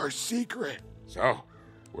 it's our secret. So,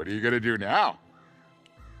 what are you gonna do now?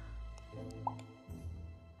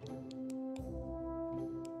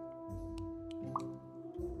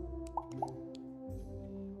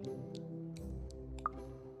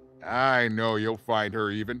 I know you'll find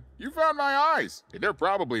her even. You found my eyes. They're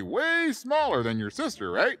probably way smaller than your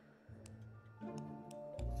sister, right?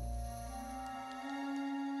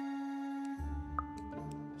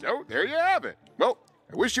 So, there you have it. Well,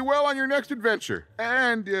 I wish you well on your next adventure.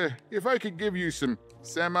 And if I could give you some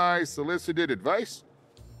semi-solicited advice.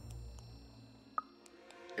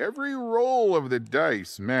 Every roll of the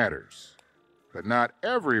dice matters, but not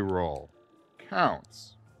every roll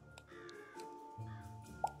counts.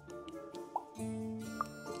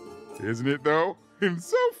 Isn't it, though? It's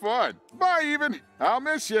so fun. Bye, even. I'll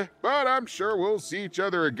miss you, but I'm sure we'll see each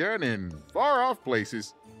other again in far-off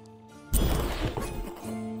places.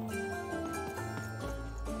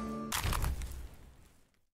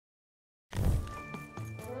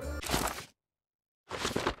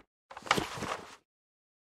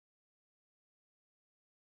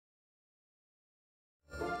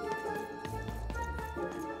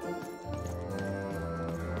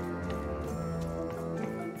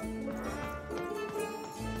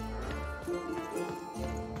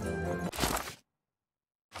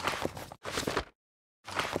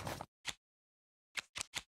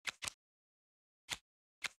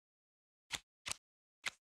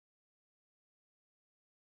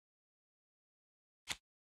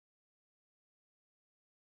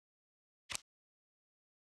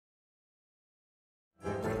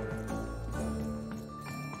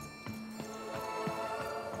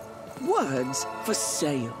 Words for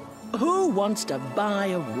sale. Who wants to buy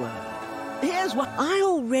a word? Here's what I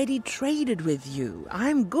already traded with you.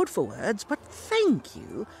 I'm good for words, but thank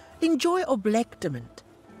you. Enjoy oblectament.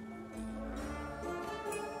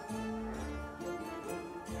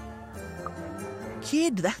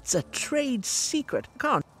 Kid, that's a trade secret.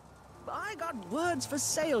 Can't. I got words for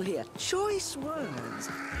sale here. Choice words.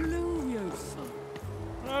 Pluviosa.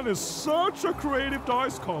 That is such a creative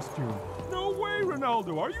dice costume. No way,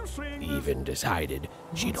 Ronaldo. Are you saying Even decided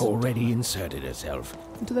she'd already inserted herself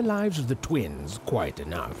into the lives of the twins quite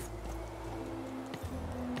enough.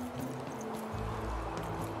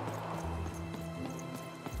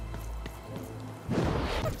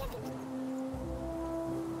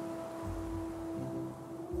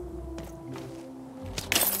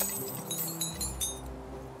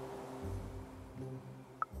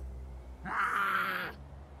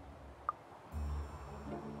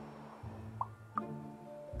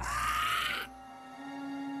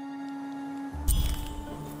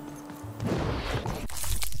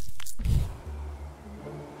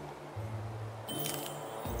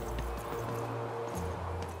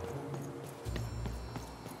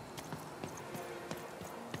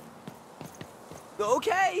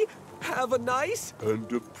 Okay, have a nice and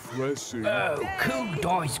depressing? Oh, cool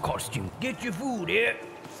dice costume. Get your food here.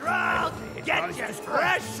 Shrug! Get your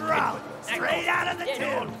fresh shrug! Straight out of the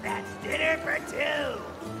tube! That's dinner for two!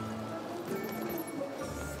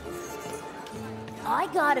 I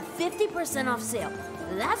got a 50% off sale.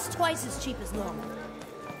 That's twice as cheap as normal.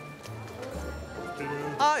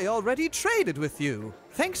 I already traded with you.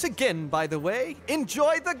 Thanks again, by the way.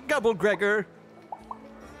 Enjoy the gobbled, Gregor.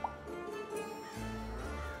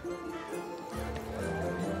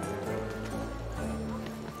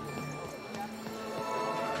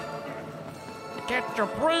 Get your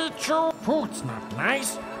pre-chewed food's not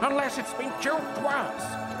nice unless it's been chewed twice.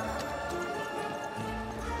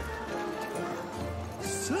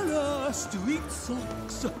 Sellers to eat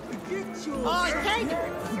socks. Get your... Okay.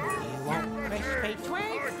 You want crispy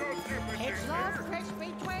twigs? Kids love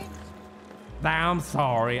crispy twigs. I'm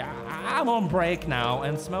sorry. I'm on break now,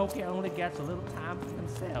 and Smokey only gets a little time for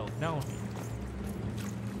himself, don't he?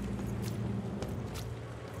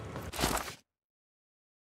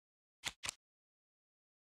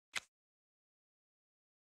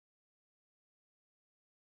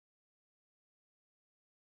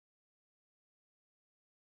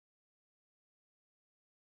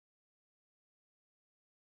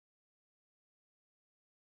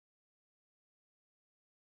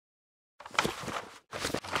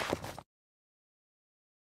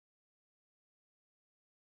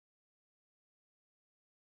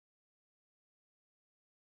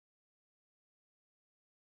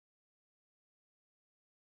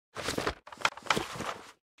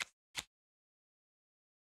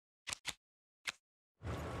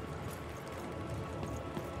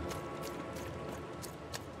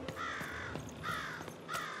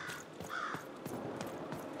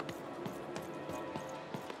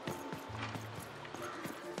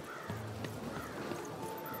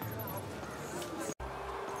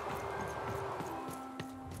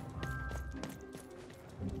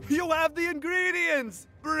 You have the ingredients!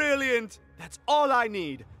 Brilliant! That's all I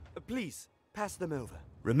need. Please, pass them over.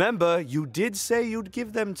 Remember, you did say you'd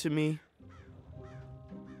give them to me.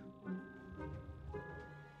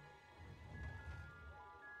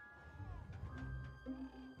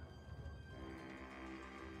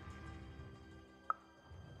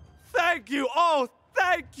 Thank you! Oh,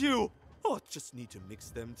 thank you! Oh, just need to mix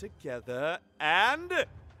them together and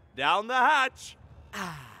down the hatch.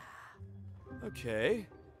 Okay.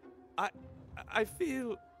 I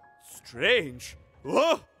feel strange.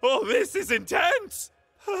 Whoa! Oh, this is intense!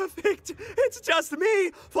 Perfect! It's just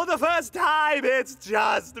me! For the first time, it's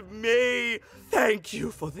just me! Thank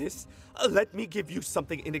you for this. Let me give you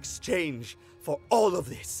something in exchange for all of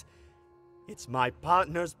this. It's my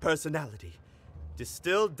partner's personality,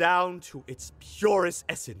 distilled down to its purest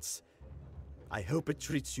essence. I hope it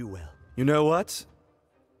treats you well. You know what?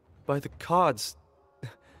 By the cards,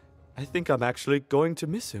 I think I'm actually going to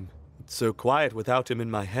miss him. It's so quiet without him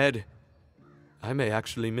in my head. I may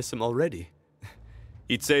actually miss him already.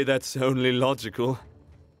 He'd say that's only logical.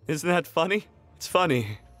 Isn't that funny? It's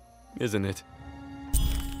funny, isn't it?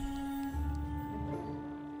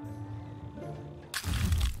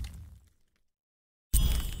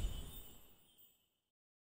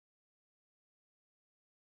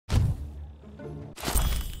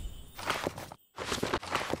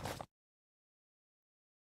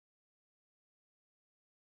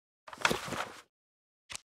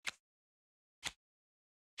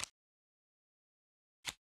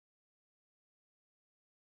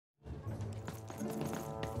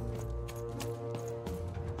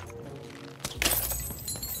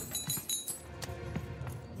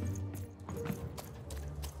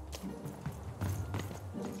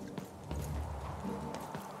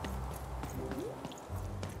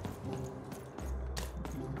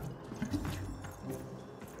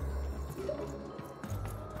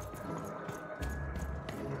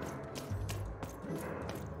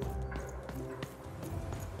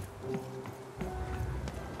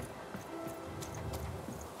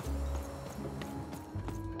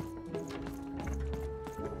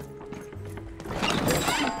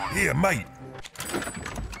 Here, mate.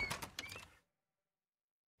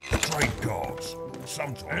 Trade cards.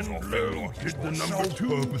 Sometimes I feel like it's my sole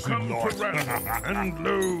purpose in life. And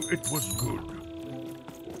lo, it was good.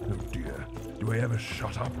 Oh dear, do I ever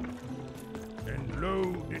shut up? And lo,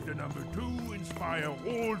 did the number 2 inspire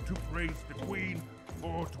all to praise the Queen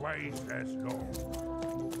for twice as long.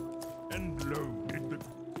 And lo, did the...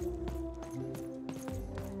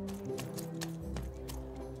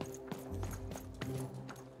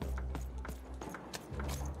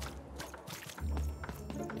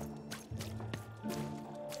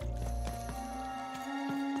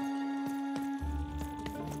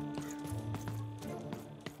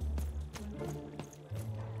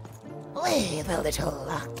 With a little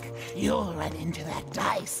luck, you'll run into that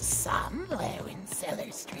dice somewhere in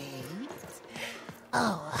Cellar Street.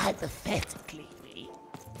 Oh, hypothetically.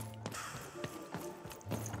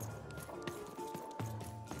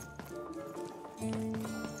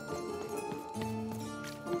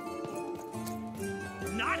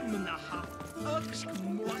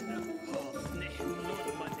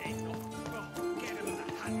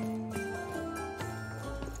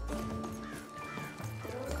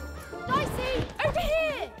 Dicey, over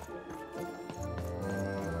here!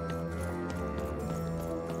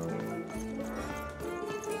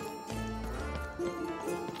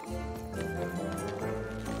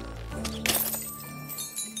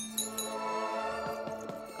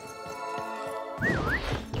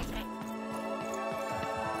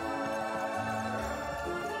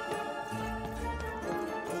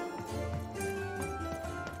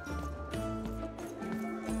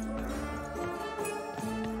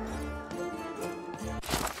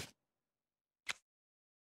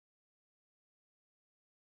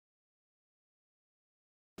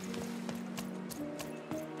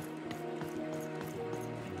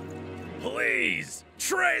 Please,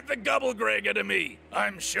 trade the gobblegregger to me.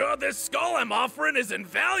 I'm sure this skull I'm offering is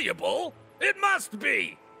invaluable. It must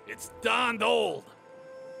be. It's darned old.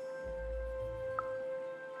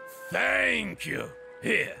 Thank you.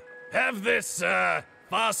 Here, have this,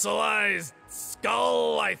 fossilized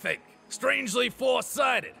skull, I think. Strangely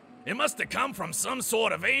four-sided. It must have come from some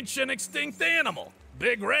sort of ancient extinct animal.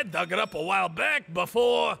 Big Red dug it up a while back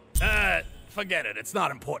before... forget it, it's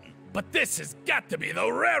not important. But this has got to be the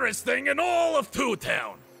rarest thing in all of Two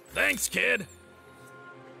Town. Thanks, kid.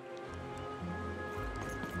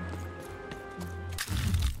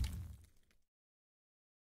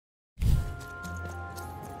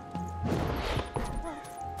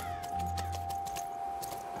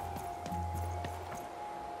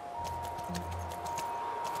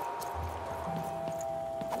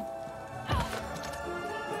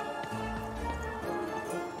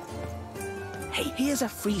 Hey, here's a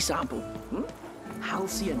free sample.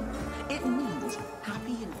 Halcyon. It means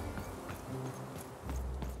happy and...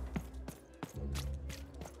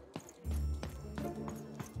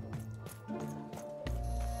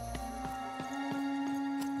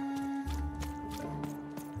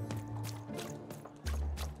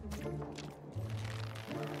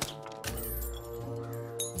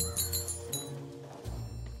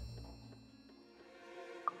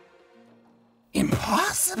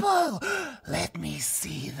 Impossible! Let me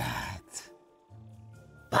see that.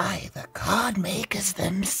 By the card makers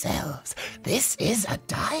themselves, this is a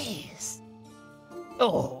dice.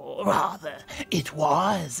 Or rather, it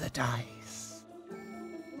was a dice.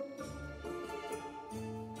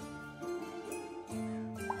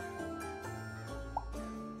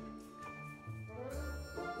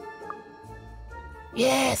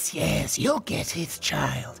 Yes, you'll get it,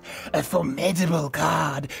 child. A formidable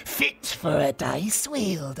card, fit for a dice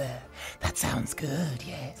wielder. That sounds good,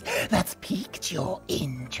 yes. That's piqued your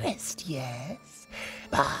interest, yes.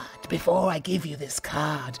 But before I give you this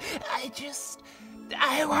card, I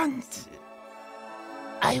want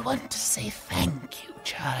to say thank you,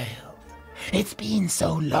 child. It's been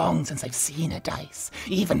so long since I've seen a dice,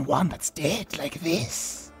 even one that's dead like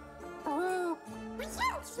this.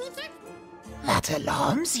 That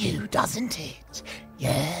alarms you, doesn't it?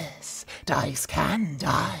 Yes, dice can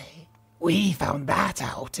die. We found that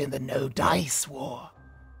out in the No Dice War.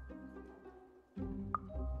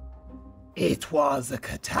 It was a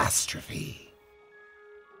catastrophe.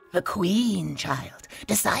 The Queen, child,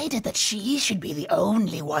 decided that she should be the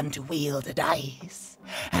only one to wield a dice,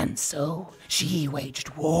 and so she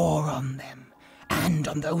waged war on them, and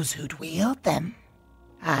on those who'd wield them.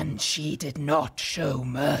 And she did not show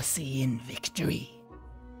mercy in victory.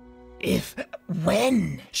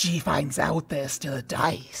 When she finds out there's still a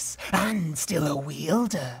dice, and still a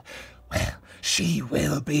wielder, well, she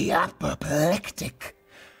will be apoplectic.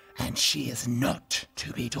 And she is not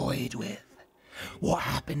to be toyed with. What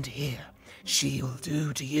happened here, she'll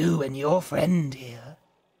do to you and your friend here.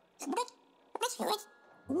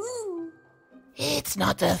 It's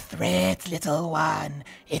not a threat, little one.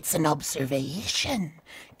 It's an observation,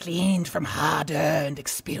 gleaned from hard-earned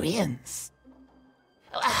experience.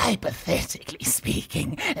 Hypothetically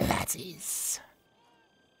speaking, that is.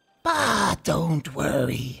 But don't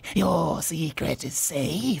worry, your secret is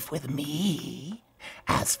safe with me.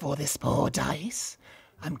 As for this poor dice,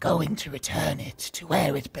 I'm going to return it to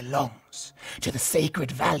where it belongs, to the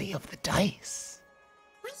sacred valley of the dice.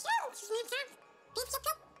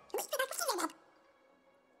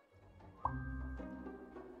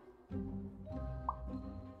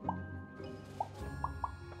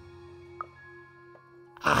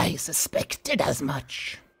 I suspected as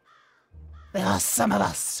much. There are some of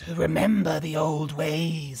us who remember the old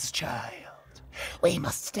ways, child. We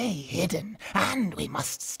must stay hidden, and we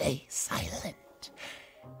must stay silent.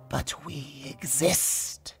 But we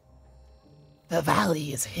exist. The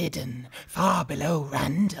valley is hidden, far below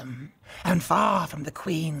random, and far from the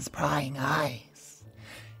Queen's prying eyes.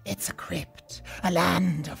 It's a crypt, a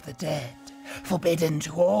land of the dead, forbidden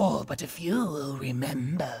to all but a few will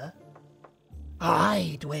remember.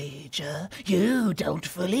 I'd wager you don't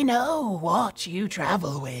fully know what you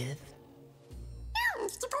travel with.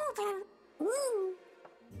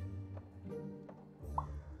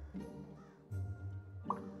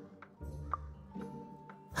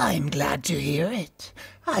 I'm glad to hear it.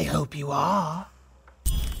 I hope you are.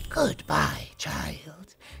 Goodbye,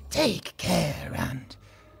 child. Take care and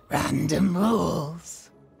random rules.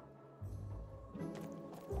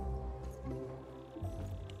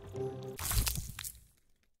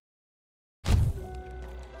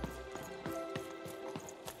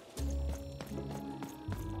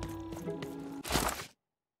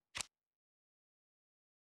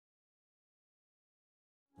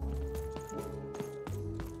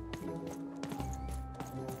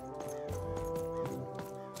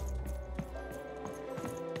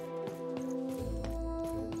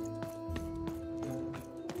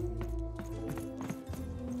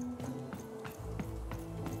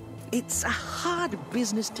 It's a hard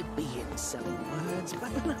business to be in, selling words, but...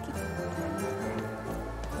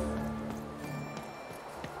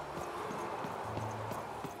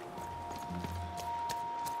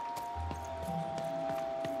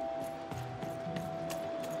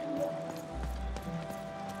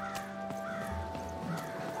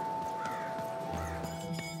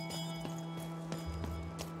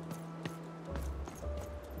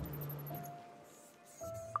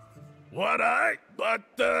 But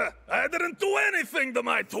I didn't do anything to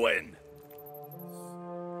my twin.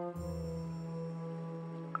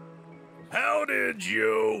 How did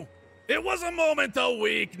you? It was a moment of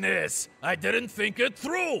weakness. I didn't think it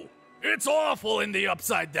through. It's awful in the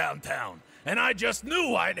upside down town, and I just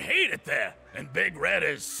knew I'd hate it there. And Big Red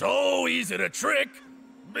is so easy to trick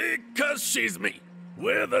because she's me.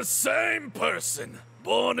 We're the same person,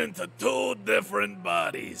 born into two different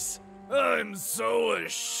bodies. I'm so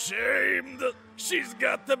ashamed. She's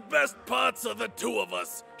got the best parts of the two of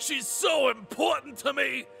us. She's so important to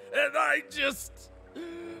me, and I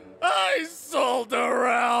sold her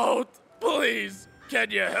out. Please,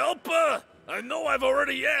 can you help her? I know I've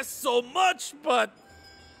already asked so much, but...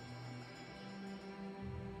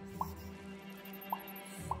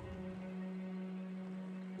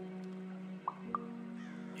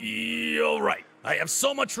 You're right. I have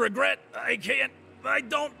so much regret, I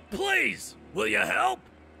don't. Please, will you help?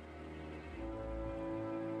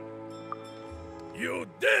 You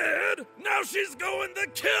did? Now she's going to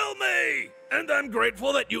kill me! And I'm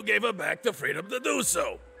grateful that you gave her back the freedom to do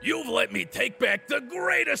so. You've let me take back the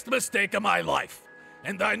greatest mistake of my life.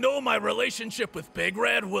 And I know my relationship with Big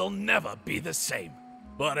Red will never be the same.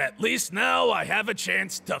 But at least now I have a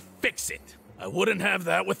chance to fix it. I wouldn't have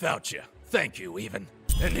that without you. Thank you, even.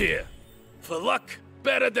 And here, for luck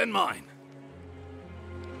better than mine.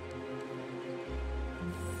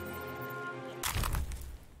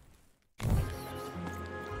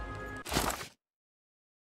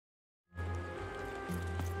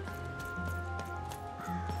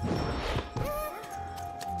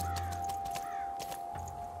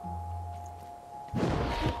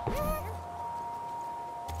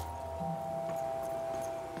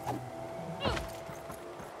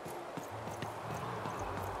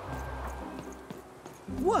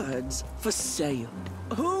 Words for sale.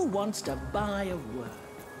 Who wants to buy a word?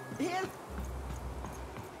 Here,